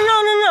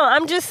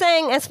 I'm just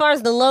saying as far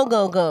as the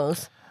logo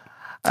goes.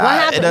 What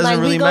happens? It doesn't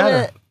really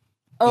matter.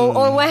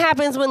 Or what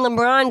happens when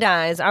LeBron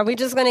dies? Are we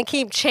just going to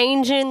keep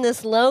changing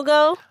this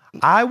logo?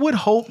 I would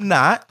hope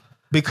not,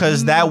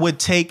 because that would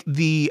take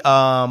the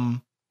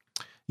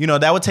You know,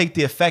 that would take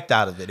the effect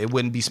out of it. It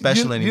wouldn't be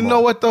special anymore. You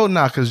know what though?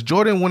 Nah, because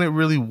Jordan wouldn't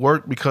really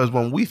work because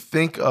when we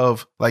think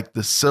of like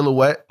the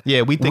silhouette,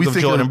 we think of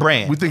Jordan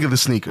Brand. We think of the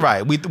sneaker,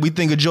 right? We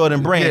think of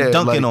Jordan Brand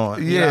dunking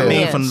on. You know what I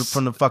mean,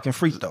 from the fucking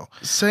free throw.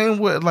 Same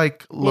with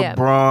like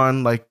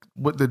LeBron, like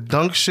with the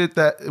dunk shit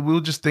that we were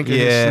just thinking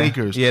of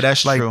sneakers. Yeah,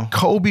 that's like, true.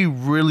 Kobe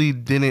really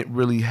didn't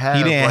have.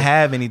 He didn't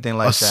have anything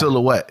like a that.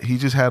 Silhouette. He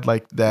just had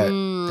like that.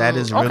 That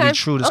is really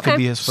true. This could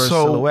be his first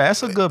silhouette.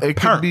 That's a good. It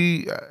could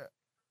be.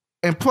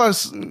 And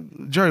plus,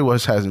 Jerry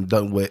West hasn't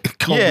done what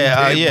Kobe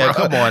did, bro.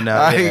 Come on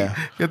now.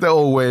 Get that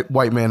old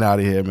white man out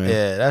of here, man.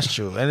 Yeah, that's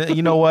true. And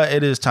you know what?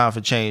 It is time for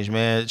change,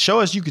 man.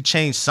 Show us you could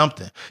change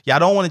something. Y'all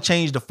don't want to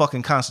change the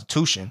fucking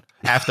Constitution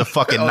after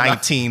fucking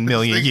 19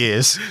 million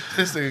years.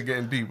 This thing is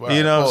getting deep.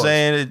 You know what I'm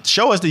saying?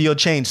 Show us that you'll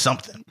change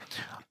something.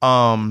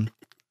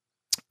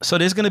 So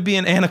there's going to be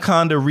an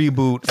Anaconda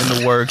reboot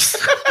in the works.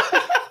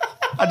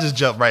 I just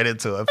jumped right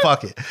into it.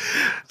 Fuck it.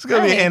 It's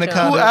going to be an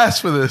Anaconda. Who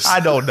asked for this? I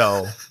don't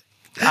know.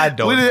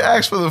 We didn't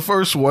ask for the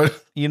first one.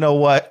 You know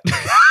what?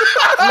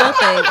 No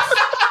thanks.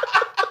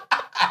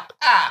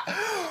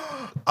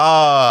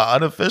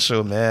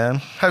 Unofficial,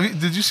 man.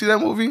 Did you see that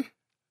movie?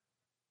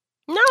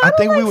 No, I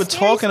think we were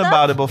talking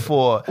about it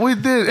before. We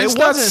did. It It's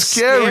wasn't not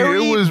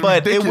scary. It was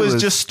but ridiculous. it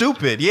was just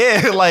stupid.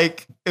 Yeah,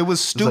 like it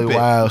was stupid. It's like,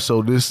 wow,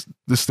 so this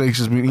snake's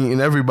just been eating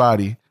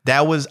everybody.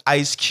 That was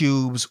Ice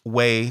Cube's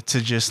way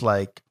to just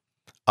like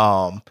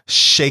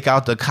shake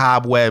out the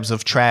cobwebs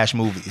of trash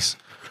movies.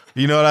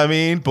 You know what I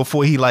mean?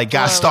 Before he like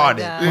got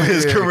started with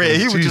his career,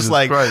 he was just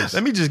like, Christ.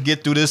 let me just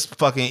get through this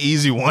fucking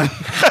easy one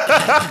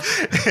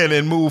and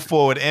then move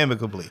forward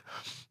amicably.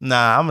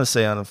 Nah, I'm gonna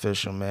say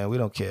unofficial, man. We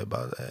don't care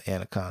about that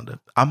Anaconda.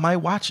 I might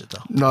watch it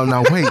though. No,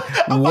 wait.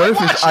 What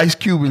if it's Ice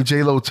Cube and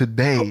J-Lo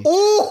today? I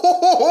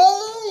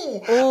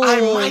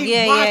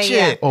might watch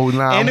it. Oh,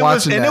 nah, and I'm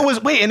watching that.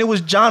 And it was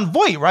John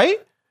Voight,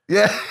 right?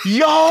 Yeah.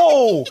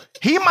 Yo,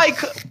 he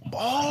might.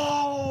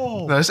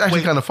 Oh, No, it's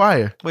actually kind of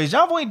fire. Wait, is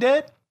John Voight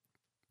dead?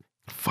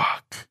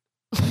 Fuck.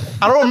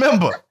 I don't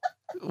remember.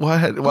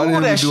 Why didn't we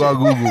that do shit. our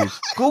Googles?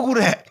 Google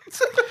that.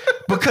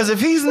 Because if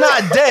he's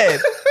not dead,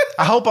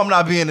 I hope I'm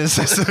not being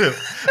insensitive.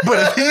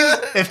 But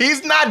if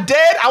he's not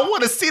dead, I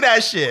want to see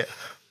that shit.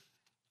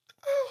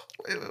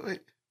 Wait.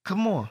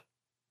 Come on.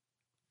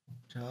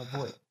 John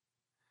Voight.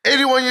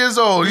 81 years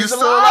old. He's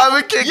still alive?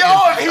 alive and kicking. Yo, All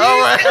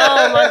right.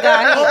 Oh my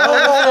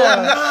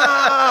god.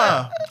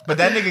 Nah. But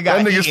that nigga got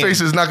That nigga's eaten.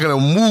 face is not going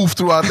to move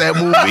throughout that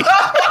movie.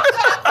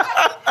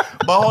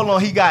 But hold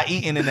on, he got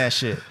eaten in that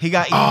shit. He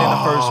got eaten in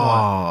the first one.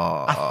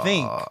 I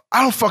think.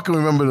 I don't fucking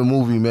remember the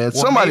movie, man.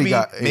 Well, Somebody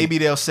got ate. Maybe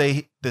they'll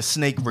say the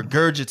snake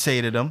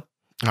regurgitated him.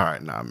 All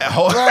right, nah, man.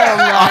 Hold on.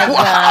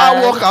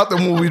 I walk out the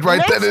movie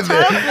right then and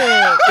there.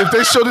 Topic. If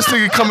they show this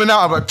nigga coming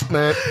out, I'm like,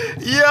 man,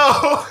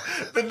 Yo,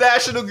 the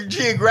National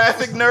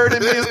Geographic nerd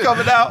in me is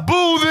coming out.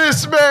 boo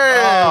this man.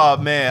 Oh,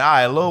 man. All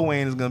right, Lil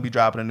Wayne is going to be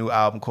dropping a new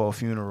album called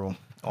Funeral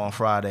on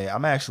Friday.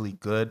 I'm actually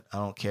good. I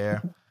don't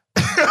care.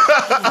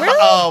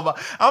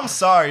 I'm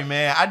sorry,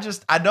 man. I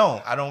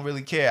don't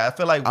really care. I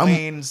feel like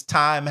Wayne's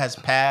time has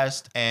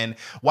passed, and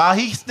while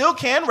he still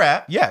can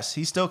rap, yes,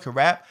 he still can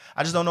rap.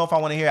 I just don't know if I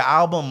want to hear an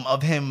album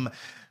of him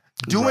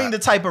doing the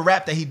type of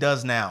rap that he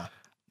does now.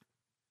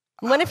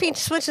 What if he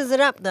switches it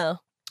up though?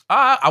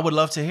 I would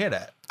love to hear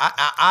that.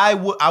 I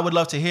would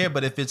love to hear,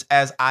 but if it's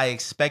as I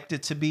expect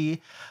it to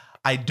be,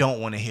 I don't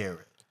want to hear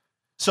it.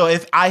 So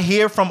if I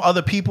hear from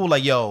other people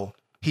like, yo,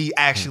 he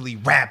actually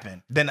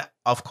rapping, then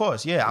of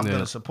course, I'm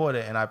gonna support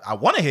it, and I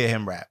want to hear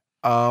him rap.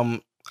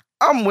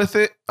 I'm with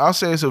it. I'll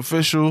say it's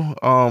official.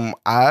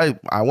 I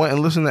went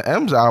and listened to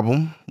M's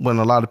album when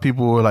a lot of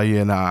people were like,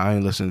 yeah, nah, I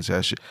ain't listening to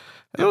that shit.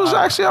 It was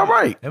actually all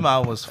right. Him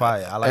album was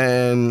fire. I like it.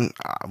 And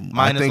Mine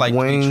I is think like 3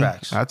 Wayne,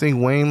 tracks. I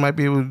think Wayne might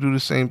be able to do the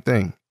same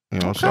thing. You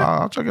know, so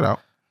I'll check it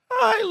out. All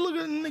right, look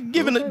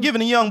at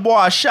giving a young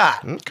boy a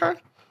shot. Okay.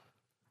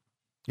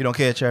 You don't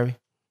care, Cherry?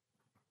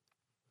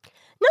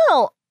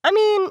 No, I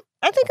mean,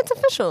 I think it's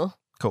official.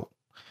 Cool.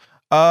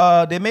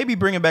 They may be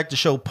bringing back the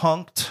show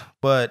Punk'd,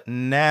 but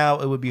now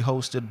it would be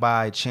hosted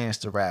by Chance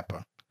the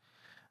Rapper.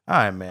 All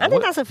right, man. I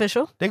think that's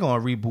official. They're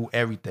gonna reboot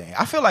everything.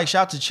 I feel like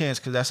shout out to Chance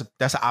because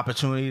that's an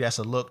opportunity. That's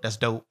a look. That's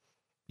dope.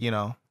 You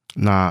know.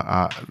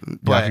 Nah, I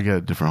could get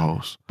a different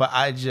host. But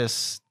I'm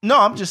just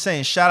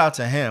saying shout out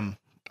to him.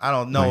 I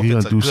don't know Like, if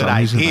it's a good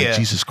He's idea. like,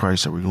 Jesus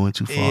Christ, are we going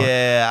too far?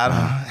 Yeah, I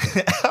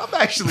don't. I'm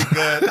actually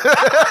good.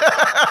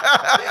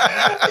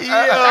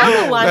 I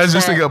would watch That's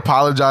just that. nigga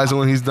apologizing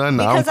when he's done.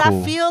 Nah, Because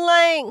I'm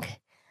cool.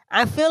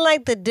 I feel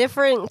like the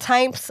different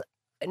types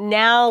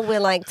now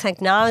with like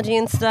technology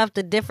and stuff,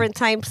 the different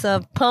types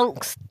of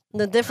punks,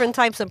 the different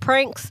types of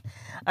pranks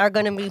are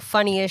gonna be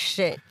funny as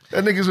shit.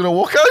 That nigga's gonna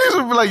walk out. He's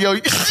gonna be like, yo,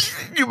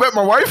 you met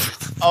my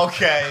wife?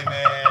 Okay,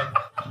 man.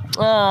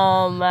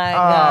 Oh my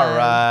All god!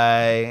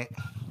 right.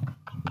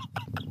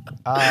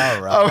 All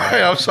right. All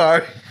right, I'm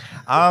sorry.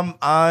 I'm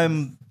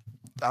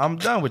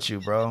done with you,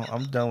 bro.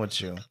 I'm done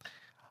with you.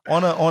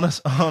 On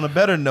a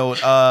better note,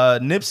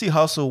 Nipsey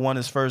Hussle won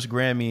his first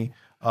Grammy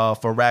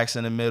for Racks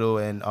in the Middle,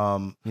 and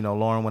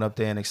Lauren went up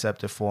there and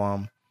accepted for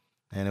him.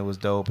 and it was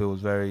dope. It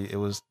was it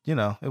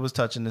was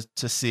touching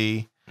to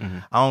see.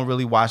 I don't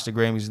really watch the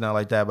Grammys and nothing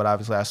like that, but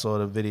obviously I saw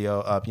the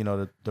video up,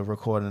 the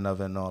recording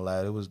of it and all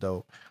that. It was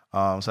dope.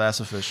 So that's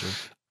official.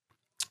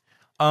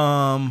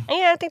 Yeah,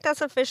 I think that's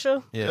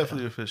official. Yeah,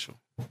 Definitely official.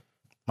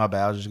 My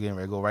bad. I was just getting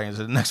ready to go right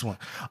into the next one.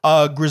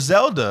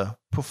 Griselda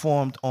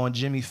performed on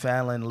Jimmy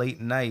Fallon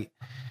late night,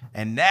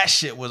 and that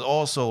shit was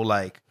also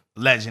like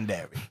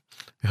legendary.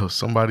 Yo,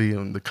 somebody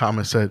in the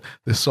comments said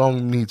this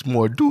song needs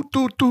more do.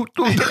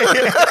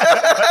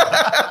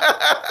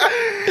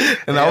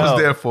 And I was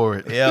there for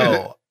it.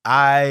 Yo,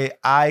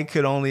 I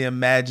could only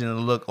imagine the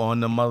look on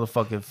the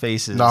motherfucking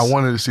faces. No, I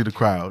wanted to see the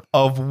crowd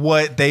of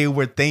what they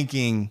were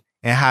thinking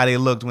and how they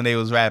looked when they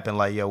was rapping.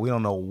 Like, yo, we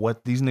don't know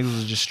what these niggas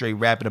was just straight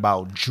rapping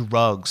about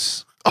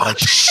drugs. Like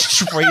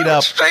straight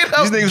up.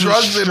 These niggas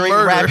drugs was and straight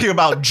murder. rapping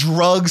about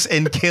drugs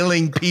and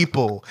killing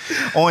people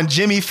on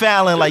Jimmy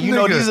Fallon. Like,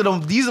 these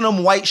are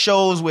them white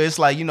shows where it's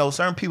like,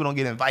 certain people don't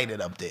get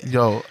invited up there.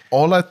 Yo,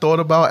 all I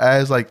thought about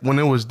as like when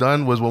it was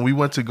done was when we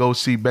went to go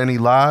see Benny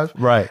live.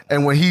 Right.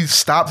 And when he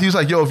stopped, he was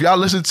like, yo, if y'all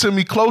listen to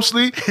me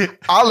closely,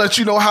 I'll let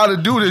you know how to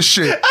do this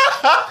shit.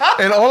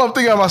 And all I'm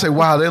thinking about, I say,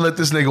 wow, they let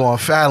this nigga on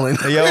Fallon.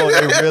 Yo,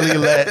 they really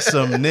let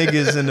some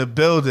niggas in the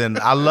building.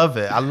 I love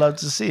it. I love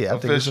to see it. I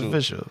think it's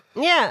official.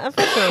 Yeah,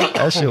 official.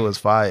 That shit was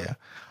fire.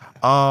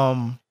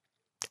 And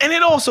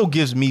it also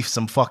gives me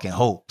some fucking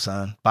hope,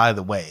 son. By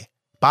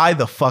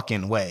the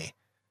fucking way.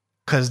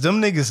 Cause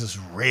them niggas is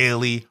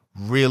really,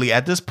 really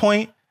at this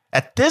point,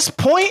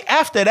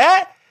 after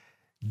that,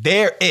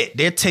 they're it.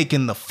 They're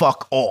taking the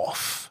fuck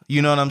off.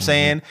 You know what I'm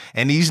saying?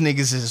 And these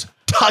niggas is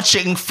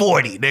touching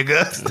 40, nigga.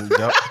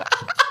 Yep.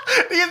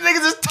 These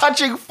niggas is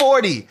touching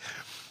 40.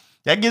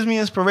 That gives me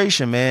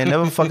inspiration, man.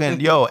 Never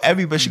fucking,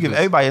 everybody should give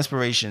everybody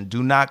inspiration.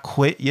 Do not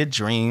quit your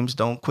dreams.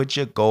 Don't quit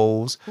your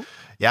goals.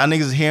 Y'all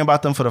niggas is hearing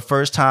about them for the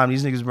first time.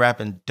 These niggas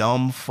rapping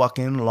dumb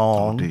fucking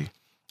long.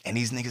 And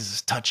these niggas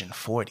is touching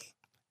 40.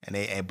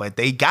 But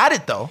they got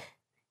it though.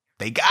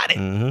 They got it.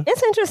 Mm-hmm.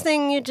 It's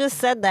interesting you just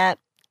said that.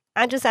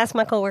 I just asked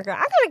my coworker,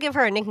 I gotta give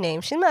her a nickname.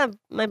 She's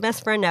my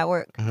best friend at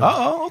work. Mm-hmm.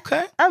 Oh,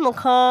 okay. I'm gonna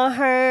call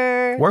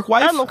her work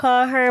wife? I'm gonna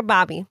call her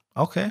Bobby.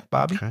 Okay,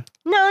 Bobby. Okay.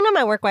 No, not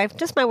my work wife,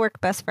 just my work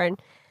best friend.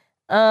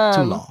 Too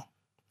long.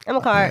 I'm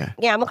gonna call her.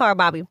 Yeah, I'm gonna call her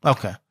Bobby.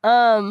 Okay.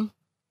 I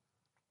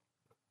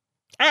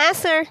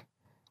asked her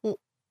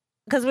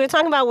because we were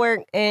talking about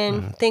work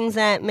and things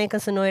that make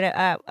us annoyed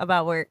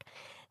about work,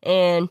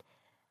 and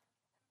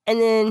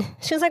then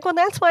she was like, well,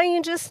 that's why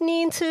you just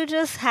need to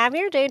just have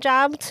your day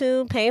job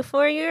to pay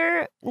for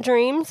your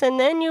dreams, and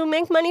then you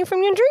make money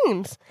from your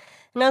dreams.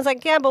 And I was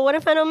like, yeah, but what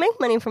if I don't make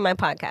money from my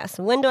podcast?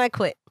 When do I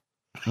quit?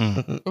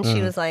 And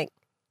she was like,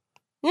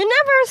 you're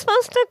never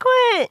supposed to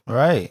quit.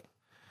 Right.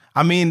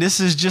 I mean,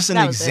 this is just an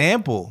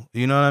example.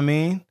 You know what I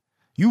mean?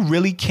 You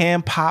really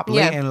can pop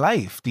late in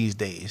life these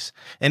days.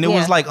 And it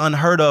was like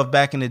unheard of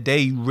back in the day.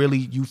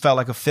 You felt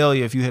like a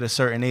failure if you hit a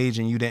certain age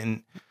and you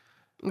didn't.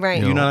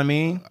 Right. You know what I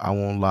mean? I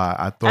won't lie.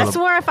 I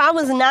swear if I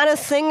was not a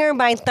singer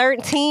by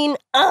 13,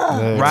 it's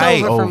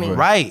right. over for me.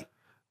 Right.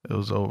 It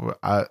was over.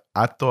 I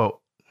thought,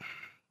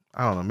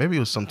 I don't know, maybe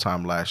it was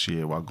sometime last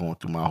year while going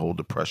through my whole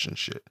depression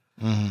shit.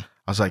 Mm-hmm.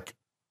 I was like,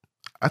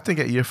 I think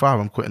at year 5,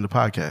 I'm quitting the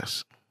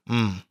podcast.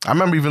 I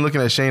remember even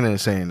looking at Shayna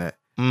and saying that.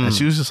 And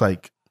she was just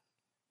like,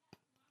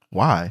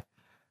 why?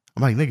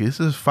 I'm like, nigga, this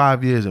is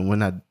 5 years and we're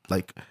not,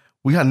 like,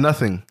 we got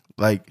nothing.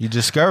 Like, you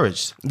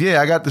discouraged.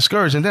 Yeah, I got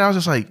discouraged. And then I was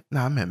just like,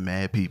 nah, I met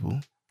mad people.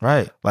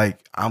 Right. Like,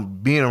 I'm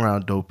being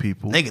around dope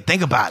people. Nigga,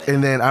 think about it.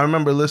 And then I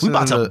remember listening we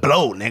about to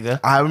blow,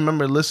 nigga. I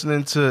remember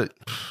listening to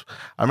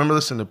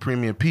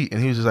Premium Pete, and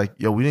he was just like,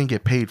 yo, we didn't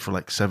get paid for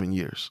like 7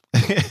 years.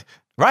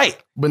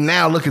 Right. But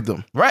now look at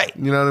them. Right.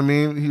 You know what I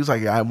mean? He was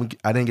like, I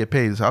didn't get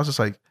paid. So I was just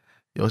like,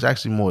 yo, it's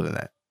actually more than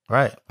that.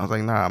 Right. I was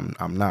like, nah,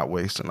 I'm not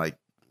wasting. Like,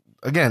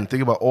 again,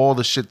 think about all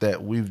the shit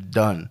that we've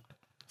done.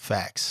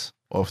 Facts.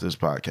 Off this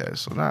podcast.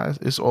 So nah,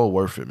 it's all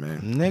worth it,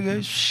 man.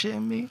 Nigga, shit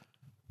me.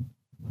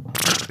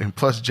 And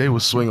plus, Jay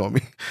would swing on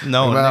me.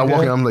 No, when I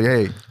walk in, I'm like,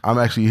 hey, I'm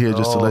actually here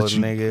just to let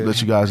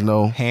you guys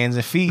know. Hands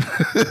and feet.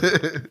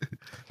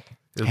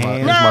 Me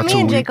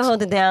and Jay can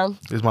hold it down.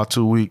 It's my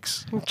 2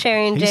 weeks.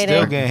 Cherry and He's Jay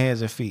still getting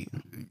hands and feet.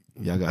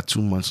 Y'all got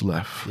 2 months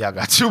left.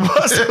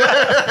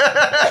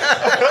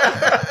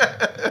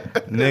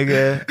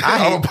 Nigga.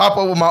 I'm going to pop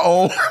up with my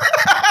own.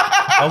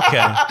 Okay.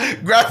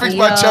 Graphics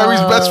by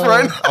Cherry's best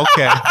friend.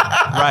 Okay.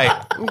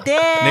 Right.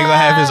 Damn. Nigga gonna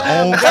have his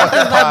own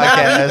fucking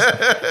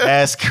podcast.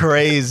 That's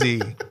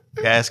crazy.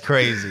 That's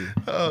crazy.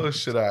 Oh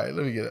shit! All right,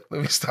 let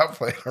me stop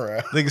playing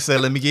around. Nigga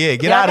said, "Let me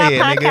get out of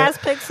here, nigga."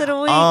 Podcast picks of the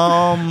week.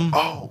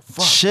 Oh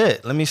fuck.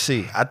 Shit. Let me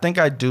see. I think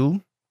I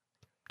do.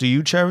 Do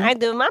you, Cherry? I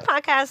do. My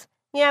podcast.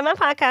 Yeah, my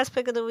podcast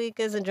pick of the week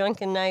is a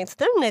Drunken Nights.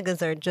 Them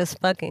niggas are just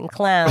fucking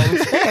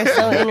clowns. They're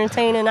so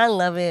entertaining. I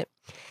love it.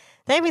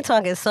 They be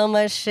talking so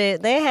much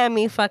shit. They had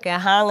me fucking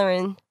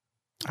hollering.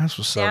 That's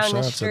what's up. Down the Shout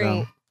out to street.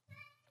 them.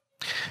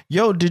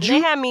 Yo, did you?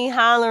 They had me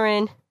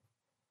hollering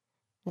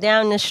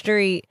down the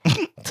street,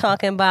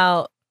 talking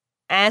about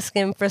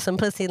asking for some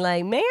pussy.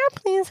 Like, may I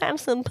please have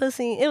some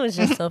pussy? It was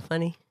just so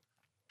funny.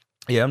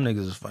 Yeah, them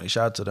niggas is funny.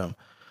 Shout out to them.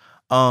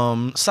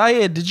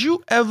 Syed, did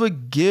you ever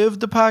give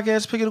the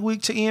podcast pick of the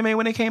week to EMA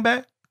when they came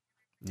back?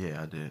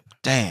 Yeah, I did.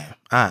 Damn,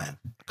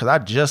 because I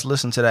just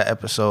listened to that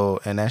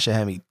episode and that shit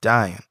had me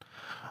dying.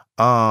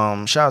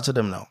 Shout out to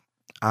them though.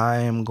 I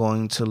am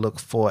going to look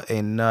for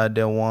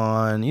another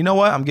one. You know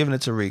what? I'm giving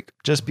it to Reek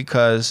just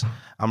because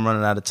I'm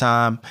running out of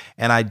time.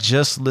 And I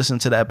just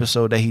listened to the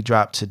episode that he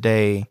dropped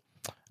today.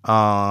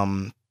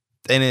 And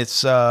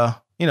it's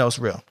it's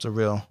real. It's a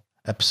real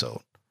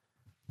episode.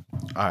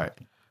 All right.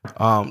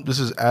 This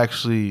is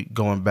actually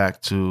going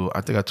back to,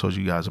 I think I told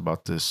you guys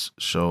about this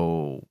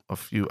show a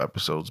few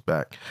episodes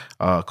back,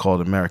 called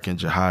American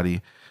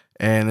Jihadi.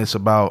 And it's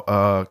about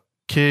a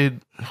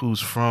kid who's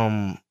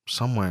from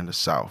somewhere in the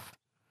South.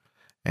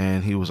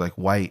 And he was like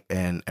white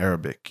and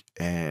Arabic.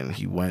 And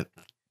he went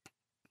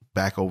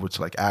back over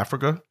to like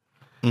Africa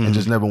and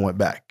just never went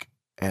back.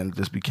 And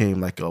just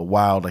became like a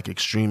wild, like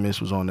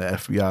extremist, was on the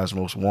FBI's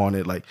most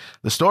wanted. Like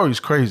the story's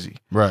crazy.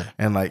 Right.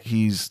 And like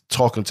he's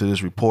talking to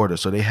this reporter.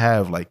 So they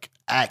have like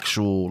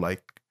actual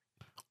like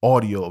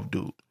audio of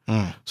dude.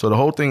 So the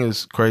whole thing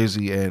is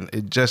crazy and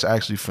it just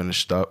actually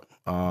finished up.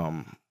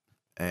 And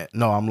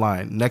no, I'm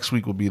lying. Next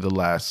week will be the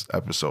last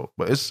episode.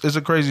 But it's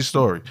a crazy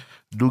story.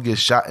 Dude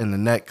gets shot in the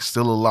neck,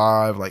 still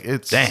alive. Like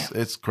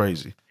it's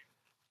crazy.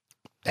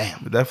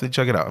 Damn. But definitely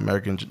check it out.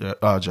 American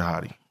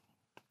Jihadi.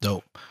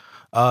 Dope.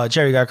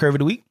 Cherry, got a curve of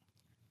the week?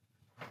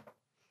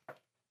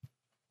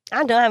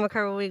 I don't have a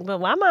curve of the week, but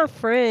why my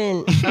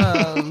friend,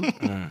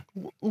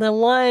 the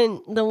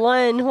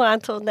one who I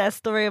told that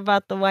story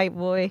about the white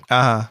boy,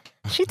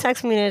 she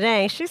texted me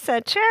today. She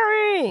said,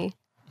 Cherry,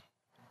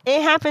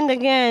 it happened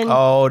again.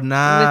 Oh,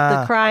 nah.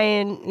 With the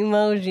crying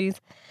emojis.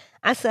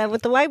 I said,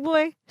 with the white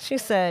boy? She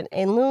said,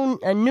 a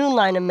new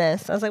line of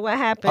mess. I was like, what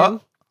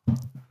happened?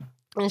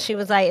 And she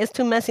was like, it's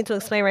too messy to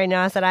explain right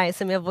now. I said, all right,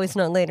 send me a voice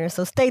note later.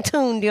 So stay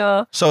tuned,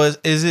 y'all. So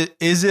is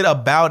it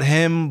about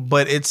him,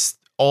 but it's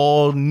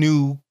all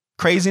new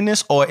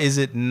craziness, or is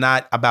it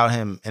not about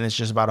him and it's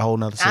just about a whole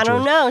nother situation? I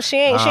don't know. She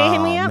ain't hit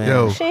me up.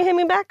 Yo, she ain't hit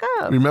me back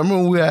up. Remember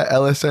when we were at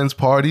LSN's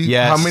party?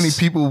 Yes. How many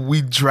people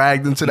we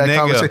dragged into that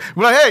conversation?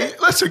 We're like, hey,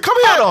 listen, come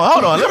here.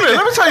 Hold on. Let me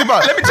tell you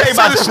about it. Let me tell you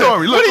about the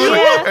story. Look,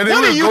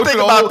 What do you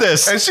think about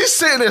this? And she's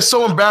sitting there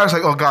so embarrassed,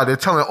 like, oh God, they're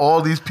telling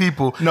all these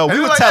people. No, and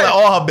we were like, telling hey,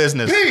 all her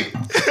business. Pete,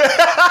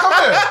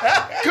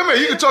 come here.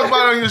 You can talk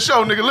about it on your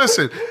show, nigga.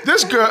 Listen,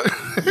 this girl.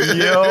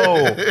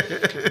 Yo,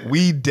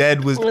 we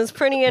dead was. It was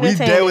pretty entertaining.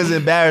 We dead was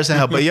embarrassing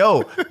her,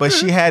 but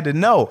she had to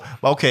know.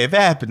 Okay, if it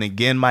happened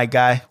again, my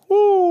guy,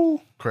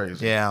 woo,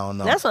 crazy. Yeah, I don't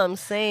know. That's what I'm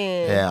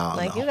saying. Yeah, I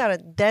don't know. You gotta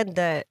dead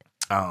that.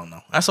 I don't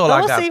know. That's all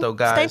I got though,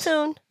 guys. Stay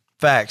tuned.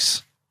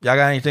 Facts. Y'all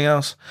got anything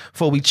else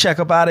before we check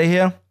up out of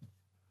here?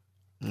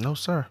 No,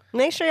 sir.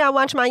 Make sure y'all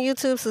watch my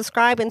YouTube,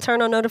 subscribe, and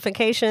turn on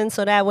notifications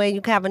so that way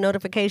you can have a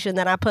notification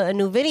that I put a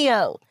new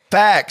video.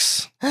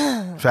 Facts.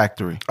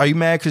 Factory. Are you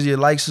mad because your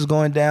likes is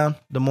going down?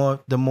 The more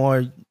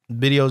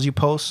videos you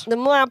post. The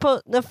more I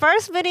post, the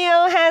first video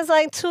has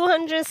like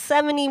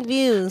 270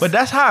 views. But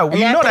that's how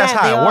that's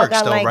how it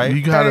works, though, like right?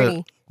 You gotta.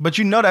 30. But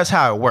you know that's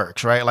how it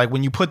works, right? Like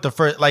when you put the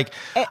first, like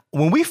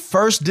when we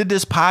first did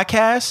this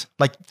podcast,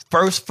 like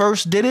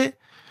first did it,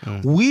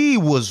 we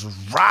was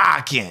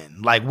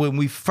rocking. Like when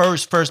we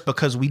first,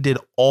 because we did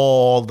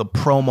all the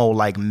promo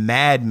like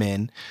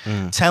madmen,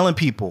 telling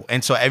people.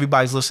 And so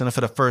everybody's listening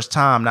for the first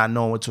time, not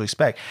knowing what to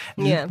expect.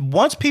 Yeah.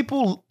 Once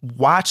people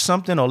watch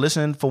something or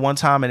listen for one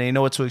time and they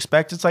know what to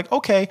expect, it's like,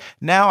 okay,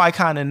 now I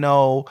kind of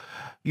know,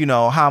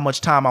 how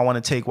much time I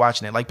want to take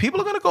watching it. Like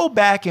people are going to go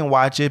back and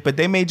watch it, but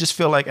they may just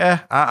feel like, I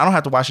don't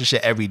have to watch this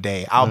shit every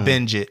day. I'll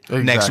binge it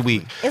next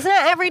week. It's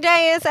not every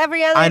day. It's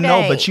every other day. I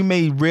know, but you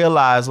may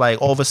realize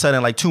like all of a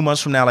sudden, like 2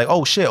 months from now, like,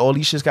 oh shit, all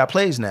these shits got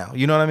plays now.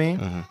 You know what I mean?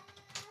 Mm-hmm.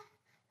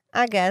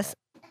 I guess.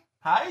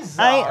 Hi,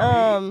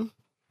 Zari.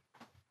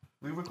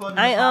 We recording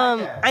the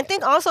podcast. I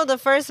think also the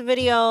first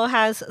video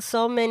has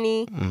so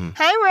many.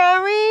 Hi,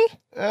 Rory.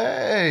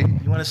 Hey.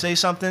 You want to say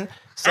something?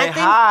 Say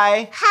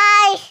hi.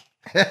 Hi.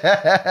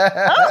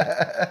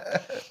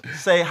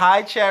 Say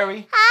hi,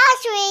 Cherry.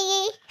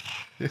 Hi,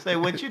 sweetie. Say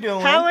what you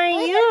doing. How are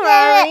you,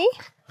 Rory?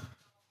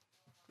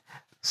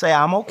 Say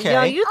I'm okay.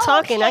 Yo, you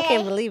talking? I Okay.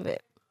 can't believe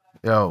it.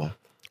 Yo.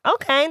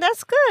 Okay,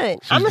 that's good.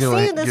 I'm gonna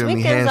see you this giving me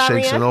weekend,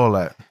 handshakes and Zaria. all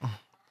that.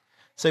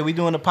 Say we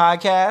doing the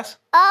podcast.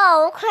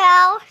 Oh,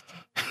 Crow.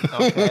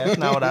 Okay, that's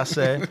not what I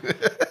said.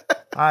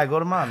 All right, go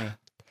to mommy.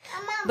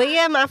 But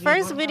yeah, my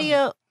first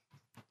video,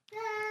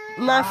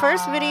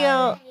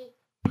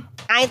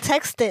 I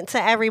texted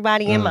to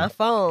everybody in my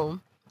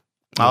phone.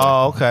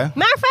 Oh, okay.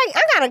 Matter of fact,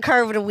 I got a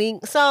curve of the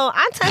week. So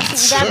I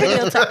texted that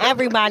video to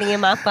everybody in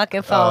my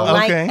fucking phone. Okay.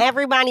 Like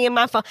everybody in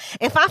my phone.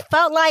 If I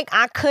felt like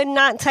I could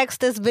not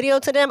text this video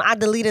to them, I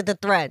deleted the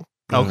thread.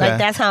 Okay. Like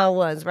that's how it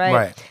was, right?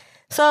 Right.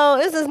 So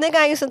it's this nigga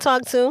I used to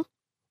talk to,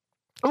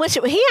 which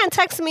he had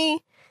text me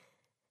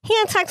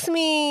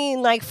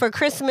like for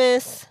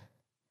Christmas.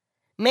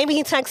 Maybe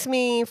he texted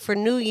me for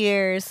New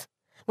Year's.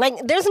 Like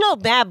there's no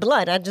bad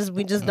blood.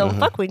 We just don't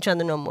fuck with each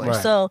other no more.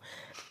 Right. So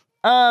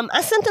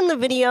I sent him the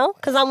video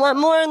because I want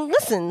more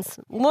listens,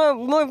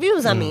 more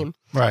views. I mean,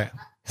 Right.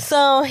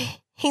 so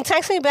he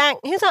texted me back.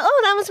 He was like,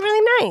 "Oh, that was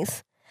really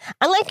nice.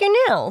 I like your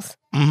nails."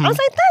 Mm-hmm. I was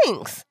like,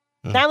 "Thanks."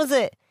 That was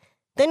it.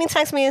 Then he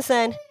texted me and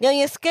said, "Yo,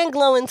 your skin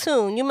glowing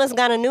too. You must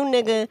got a new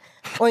nigga,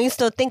 or you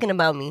still thinking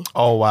about me."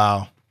 Oh,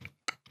 wow.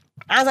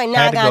 I was like, "Nah,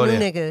 Had I to got go a new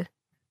there. nigga.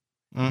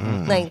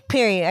 Mm-mm. Like,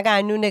 period. I got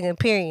a new nigga.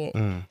 Period."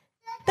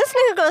 This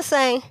nigga gonna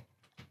say,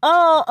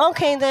 "Oh,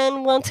 okay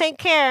then. Well, take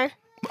care."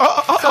 He said,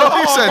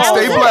 that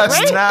 "Stay was it,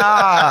 blessed."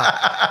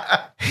 Nah.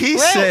 He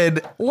Right.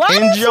 said, Why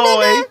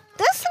enjoy.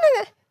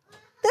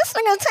 This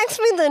nigga text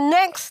me the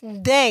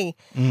next day.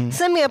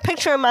 Send me a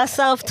picture of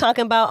myself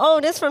talking about, "Oh,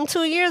 this from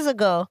 2 years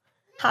ago."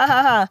 Ha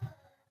ha ha.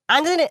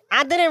 I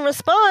didn't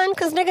respond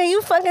because nigga,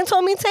 you fucking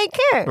told me take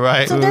care.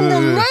 Right. So then the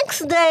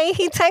next day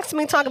he texted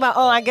me talking about,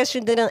 "Oh, I guess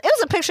you didn't." It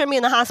was a picture of me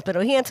in the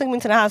hospital. He had took me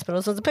to the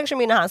hospital, so it's a picture of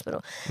me in the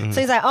hospital. So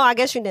he's like, "Oh, I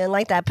guess you didn't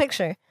like that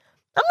picture."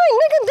 I'm like,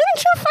 "Nigga,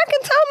 didn't you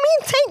fucking tell me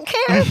take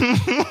care?"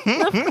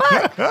 The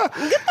fuck?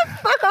 Get the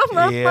fuck off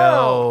my phone.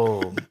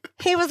 Yo.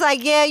 He was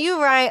like, "Yeah, you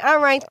right. All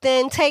right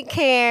then, take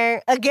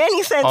care." Again,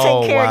 he said, "Take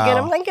Oh, care." wow. Again,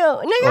 I'm like, "Yo,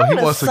 nigga, Oh, I'm he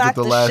gonna wants to sock get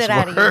the the last shit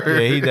out of word.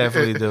 Yeah, he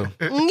definitely do.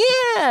 you."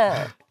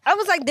 Yeah, I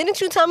was like, "Didn't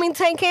you tell me to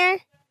take care?"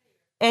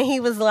 And he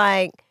was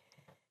like,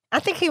 I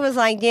think he was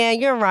like, "Yeah,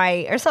 you're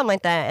right," or something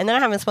like that. And then I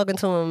haven't spoken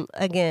to him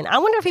again. I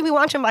wonder if he be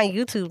watching my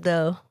YouTube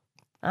though.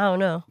 I don't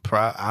know,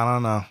 I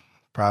don't know.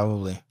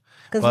 Probably.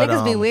 because But,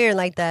 niggas be weird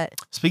like that.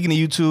 Speaking of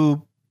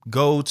YouTube,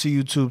 go to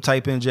YouTube,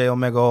 type in J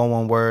Omega, all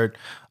one word.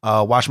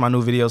 Watch my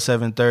new video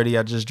 7:30.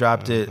 I just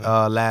dropped it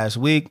last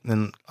week,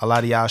 and a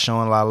lot of y'all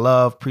showing a lot of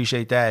love.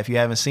 Appreciate that. If you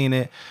haven't seen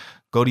it,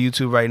 go to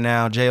YouTube right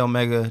now. J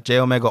Omega,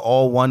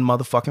 all one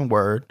motherfucking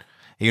word.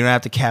 You don't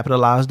have to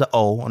capitalize the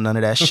O or none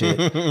of that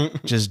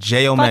shit. Just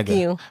J Omega.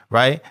 you.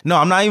 Right? No,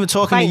 I'm not even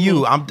talking Fight to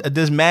you. me.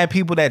 There's mad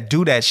people that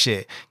do that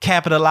shit.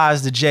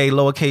 Capitalize the J,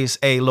 lowercase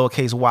a,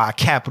 lowercase y,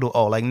 capital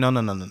O. Like, no.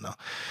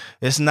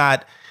 It's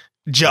not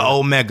J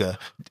Omega.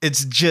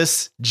 It's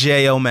just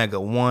J Omega.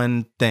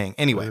 One thing.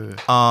 Anyway,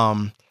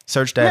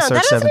 search that. No, search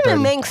that doesn't 7:30.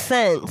 even make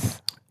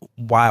sense.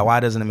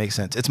 Why doesn't it make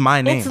sense? It's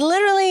my name. It's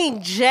literally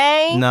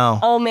J No.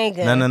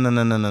 Omega.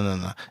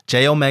 No.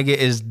 J Omega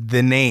is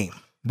the name.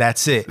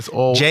 That's it. It's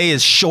all- J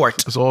is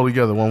short. It's all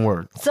together, one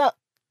word. So,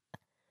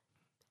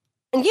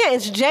 yeah,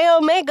 it's J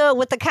Omega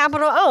with the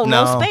capital O,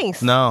 no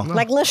space. No.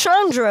 Like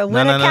Lashandra with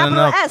No. a capital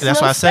S,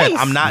 That's no what I said. space.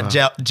 I'm not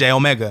J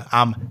Omega.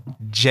 I'm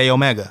J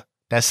Omega.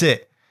 That's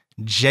it.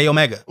 J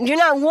Omega. You're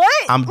not what?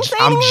 I'm Say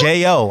it again.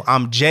 J O.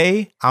 I'm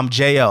J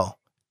O.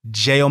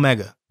 J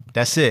Omega.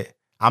 That's it.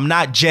 I'm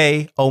not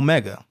J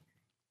Omega.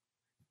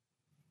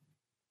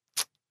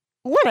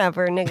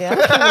 Whatever, nigga. I'm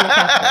keeping the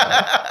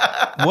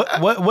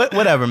capital.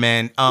 Whatever,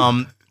 man.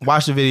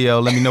 Watch the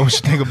video. Let me know what you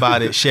think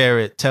about it. Share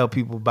it. Tell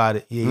people about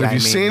it. Yeah, And if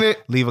you've seen it,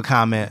 leave a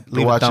comment.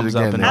 Leave a watch it thumbs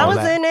up again, and man. I all was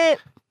that. in it.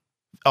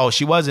 Oh,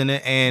 she was in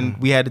it, and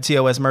we had the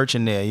TOS merch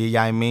in there.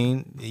 Yeah, I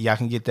mean, y'all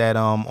can get that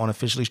on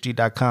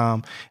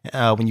officiallystreet.com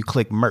when you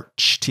click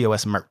merch,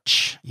 TOS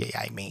merch. Yeah,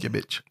 I mean. Yeah,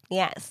 bitch.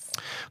 Yes.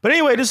 But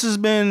anyway, this has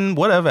been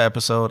whatever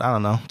episode. I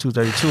don't know,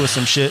 232 or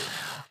some shit.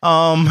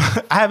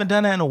 I haven't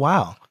done that in a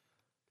while.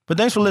 But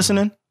thanks for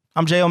listening.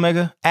 I'm J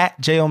Omega, at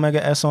J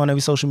Omega S on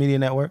every social media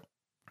network.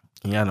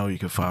 Yeah, I know you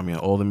can find me on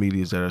all the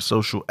medias that are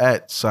social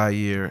at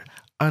Sire_SO.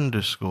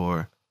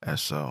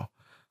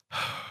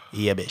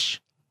 Yeah, bitch.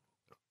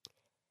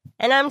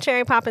 And I'm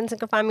Cherry Poppins. You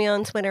can find me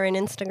on Twitter and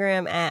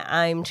Instagram at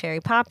I'm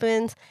Cherry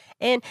Poppins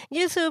and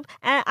YouTube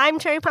at I'm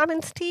Cherry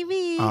Poppins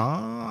TV.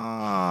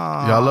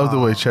 Ah. Yeah, I love the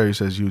way Cherry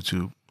says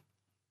YouTube.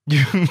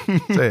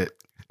 Say it.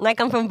 Like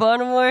I'm from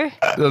Baltimore.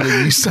 No,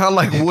 nigga, you sound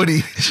like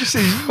Woody. She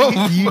said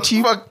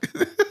YouTube.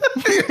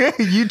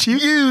 YouTube.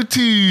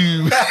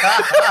 YouTube. You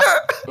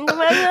can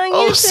find me on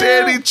Oh, YouTube.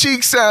 Sandy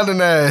Cheek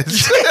sounding ass.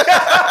 Shut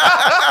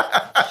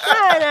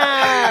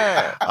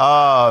up.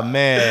 Oh,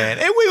 man.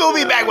 And we will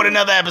be back with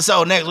another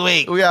episode next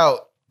week. We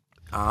out.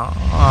 I'm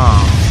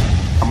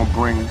gonna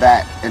bring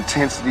that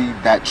intensity,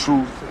 that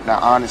truth,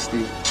 that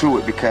honesty to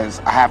it because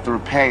I have to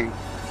repay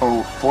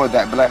for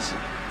that blessing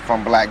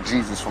from Black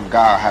Jesus, from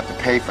God. I have to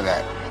pay for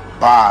that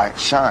by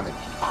shining.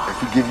 If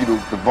He give you the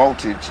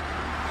voltage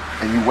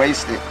and you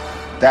waste it,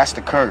 that's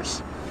the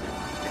curse.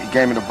 He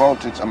gave me the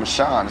voltage, I'm gonna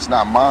shine. It's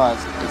not mine,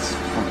 it's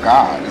from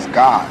God. It's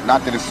God.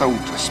 Not that it's so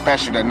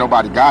special that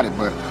nobody got it,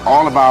 but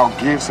all of our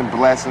gifts and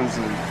blessings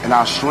and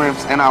our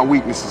strengths and our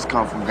weaknesses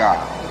come from God.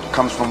 It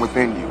comes from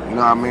within you, you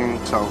know what I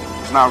mean? So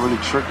it's not really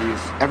tricky.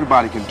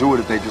 Everybody can do it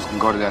if they just can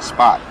go to that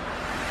spot.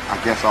 I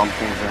guess all the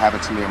things that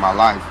happened to me in my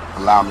life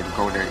allow me to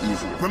go there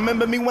easier.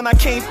 Remember me when I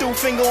came through,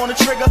 finger on the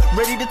trigger,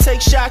 ready to take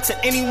shots at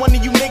any one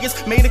of you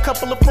niggas. Made a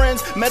couple of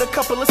friends, met a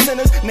couple of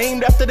sinners,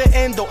 named after the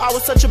end, though I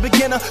was such a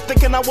beginner,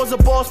 thinking I was a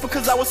boss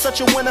because I was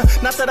such a winner.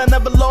 Not that I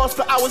never lost,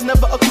 but I was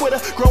never a quitter.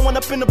 Growing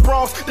up in the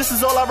Bronx, this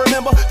is all I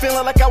remember,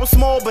 feeling like I was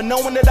small, but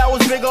knowing that I was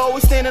bigger,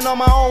 always standing on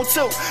my own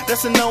too.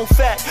 That's a known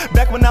fact.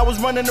 Back when I was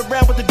running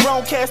around with the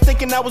grown cats,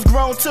 thinking I was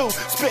grown too,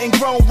 spitting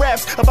grown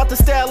raps about the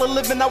style of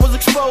living I was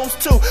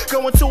exposed to.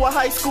 Going to a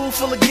high school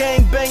full of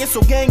gang banging,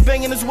 so gang gang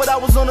banging is what I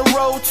was on the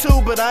road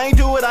to. But I ain't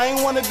do it, I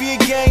ain't wanna be a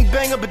gang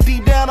banger. But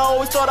deep down I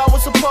always thought I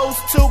was supposed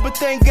to. But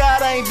thank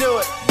God I ain't do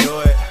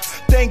it.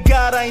 Thank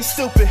God I ain't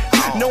stupid.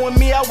 Knowing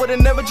me, I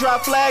would've never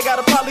dropped flag.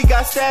 I'd've probably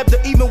got stabbed,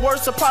 or even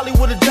worse, I probably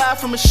would've died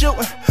from a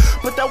shooting.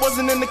 But that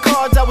wasn't in the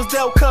cards I was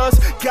dealt, cuz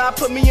God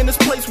put me in this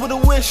place with a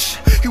wish.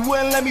 He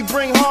wouldn't let me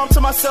bring harm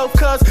to myself,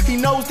 cuz He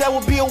knows that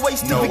would be a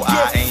waste of a gift. No,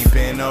 I ain't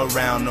been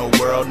around the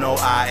world. No,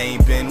 I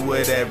ain't been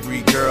with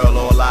every girl.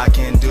 All I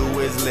can do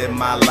is live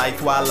my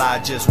life while I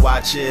just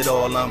watch it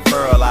all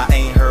unfurl. I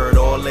ain't heard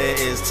all there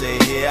is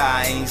to hear.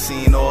 I ain't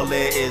seen all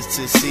there is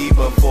to see.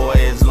 But for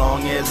as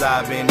long as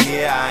I've been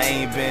here, I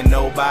ain't been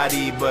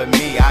nobody but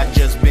me. I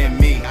just been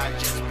me.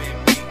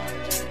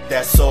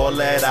 That's all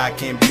that I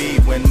can be.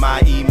 When my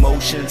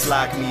emotions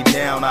lock me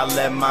down, I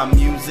let my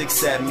music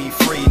set me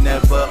free.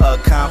 Never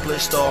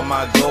accomplished all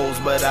my goals,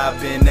 but I've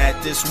been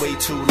at this way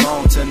too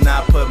long to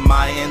not put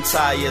my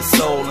entire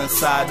soul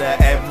inside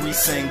of every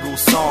single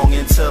song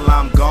until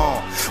I'm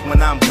gone.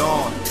 When I'm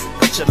gone,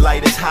 put your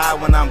light as high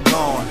when I'm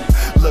gone.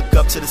 Look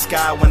up to the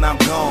sky when I'm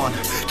gone.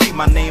 Keep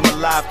my name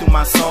alive through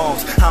my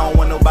songs. I don't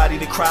want nobody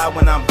to cry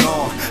when I'm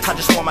gone. I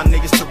just want my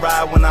niggas to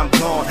ride when I'm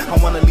gone. I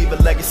wanna leave a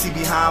legacy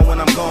behind when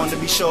I'm gone, to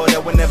be sure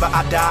that whenever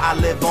I die, I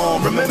live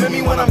on. Remember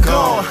me when I'm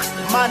gone.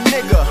 My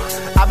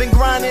nigga, I've been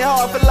grinding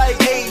hard for like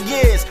 8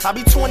 years. I'll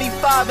be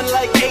 25 in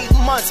like 8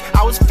 months.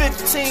 I was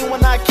 15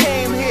 when I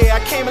came here. I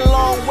came a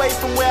long way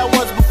from where I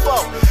was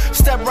before.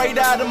 Step right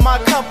out of my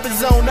comfort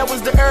zone, that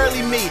was the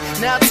early me.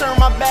 Now I turn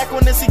my back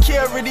on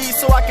insecurity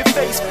so I can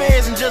face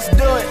fears and just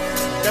do it.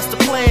 That's the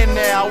plan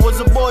now. I was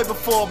a boy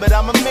before, but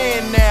I'm a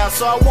man now,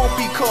 so I won't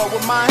be caught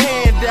with my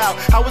hand out.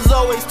 I was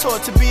always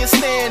taught to be a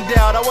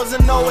standout. I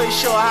wasn't always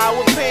sure how I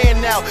would pan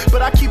out,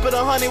 but I keep it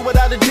 100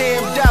 without a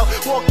damn doubt.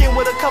 Walk in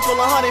with a couple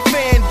of 100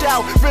 fanned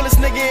out. Realest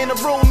nigga in the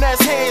room, that's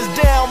hands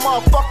down,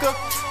 motherfucker.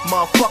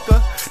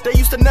 They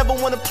used to never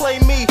wanna play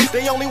me.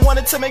 They only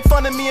wanted to make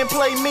fun of me and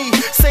play me,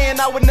 saying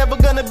I was never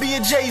gonna be a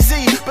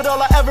Jay-Z. But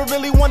all I ever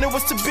really wanted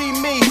was to be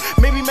me.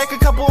 Maybe make a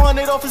couple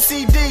hundred off of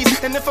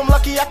CDs, and if I'm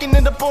lucky I can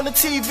end up on the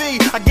TV.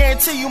 I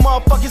guarantee you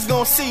motherfuckers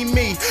gon' see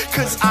me,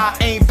 cause I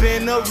ain't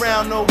been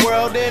around the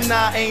world and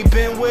I ain't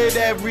been with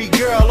every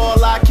girl.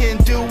 All I can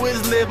do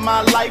is live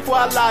my life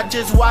while I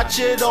just watch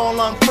it all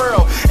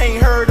unfurl.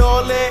 Ain't heard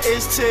all there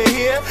is to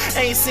hear,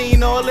 ain't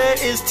seen all there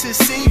is to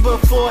see. But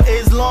for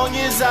as long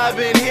as I've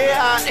been here,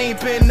 I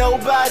ain't been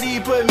nobody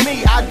but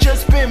me. I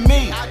just been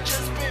me.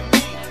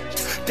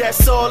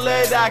 That's all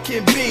that I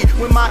can be.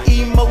 When my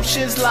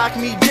emotions lock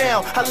me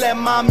down, I let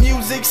my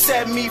music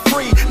set me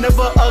free.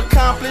 Never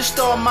accomplished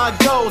all my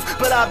goals,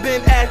 but I've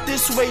been at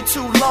this way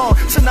too long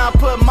to not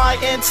put my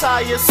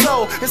entire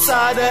soul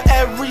inside of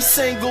every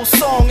single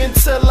song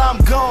until I'm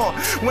gone.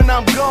 When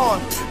I'm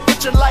gone,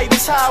 put your light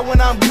as high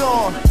when I'm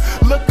gone.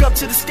 Look up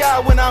to the sky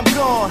when I'm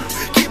gone.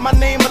 Keep my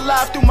name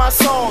alive through my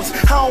songs.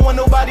 I don't want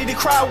nobody to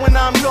cry when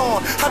I'm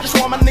gone. I just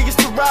want my niggas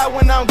to ride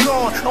when I'm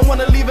gone. I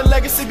wanna leave a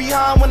legacy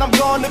behind when I'm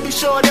gone, to be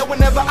sure that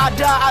whenever I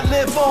die, I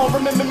live on.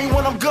 Remember me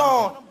when I'm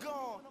gone.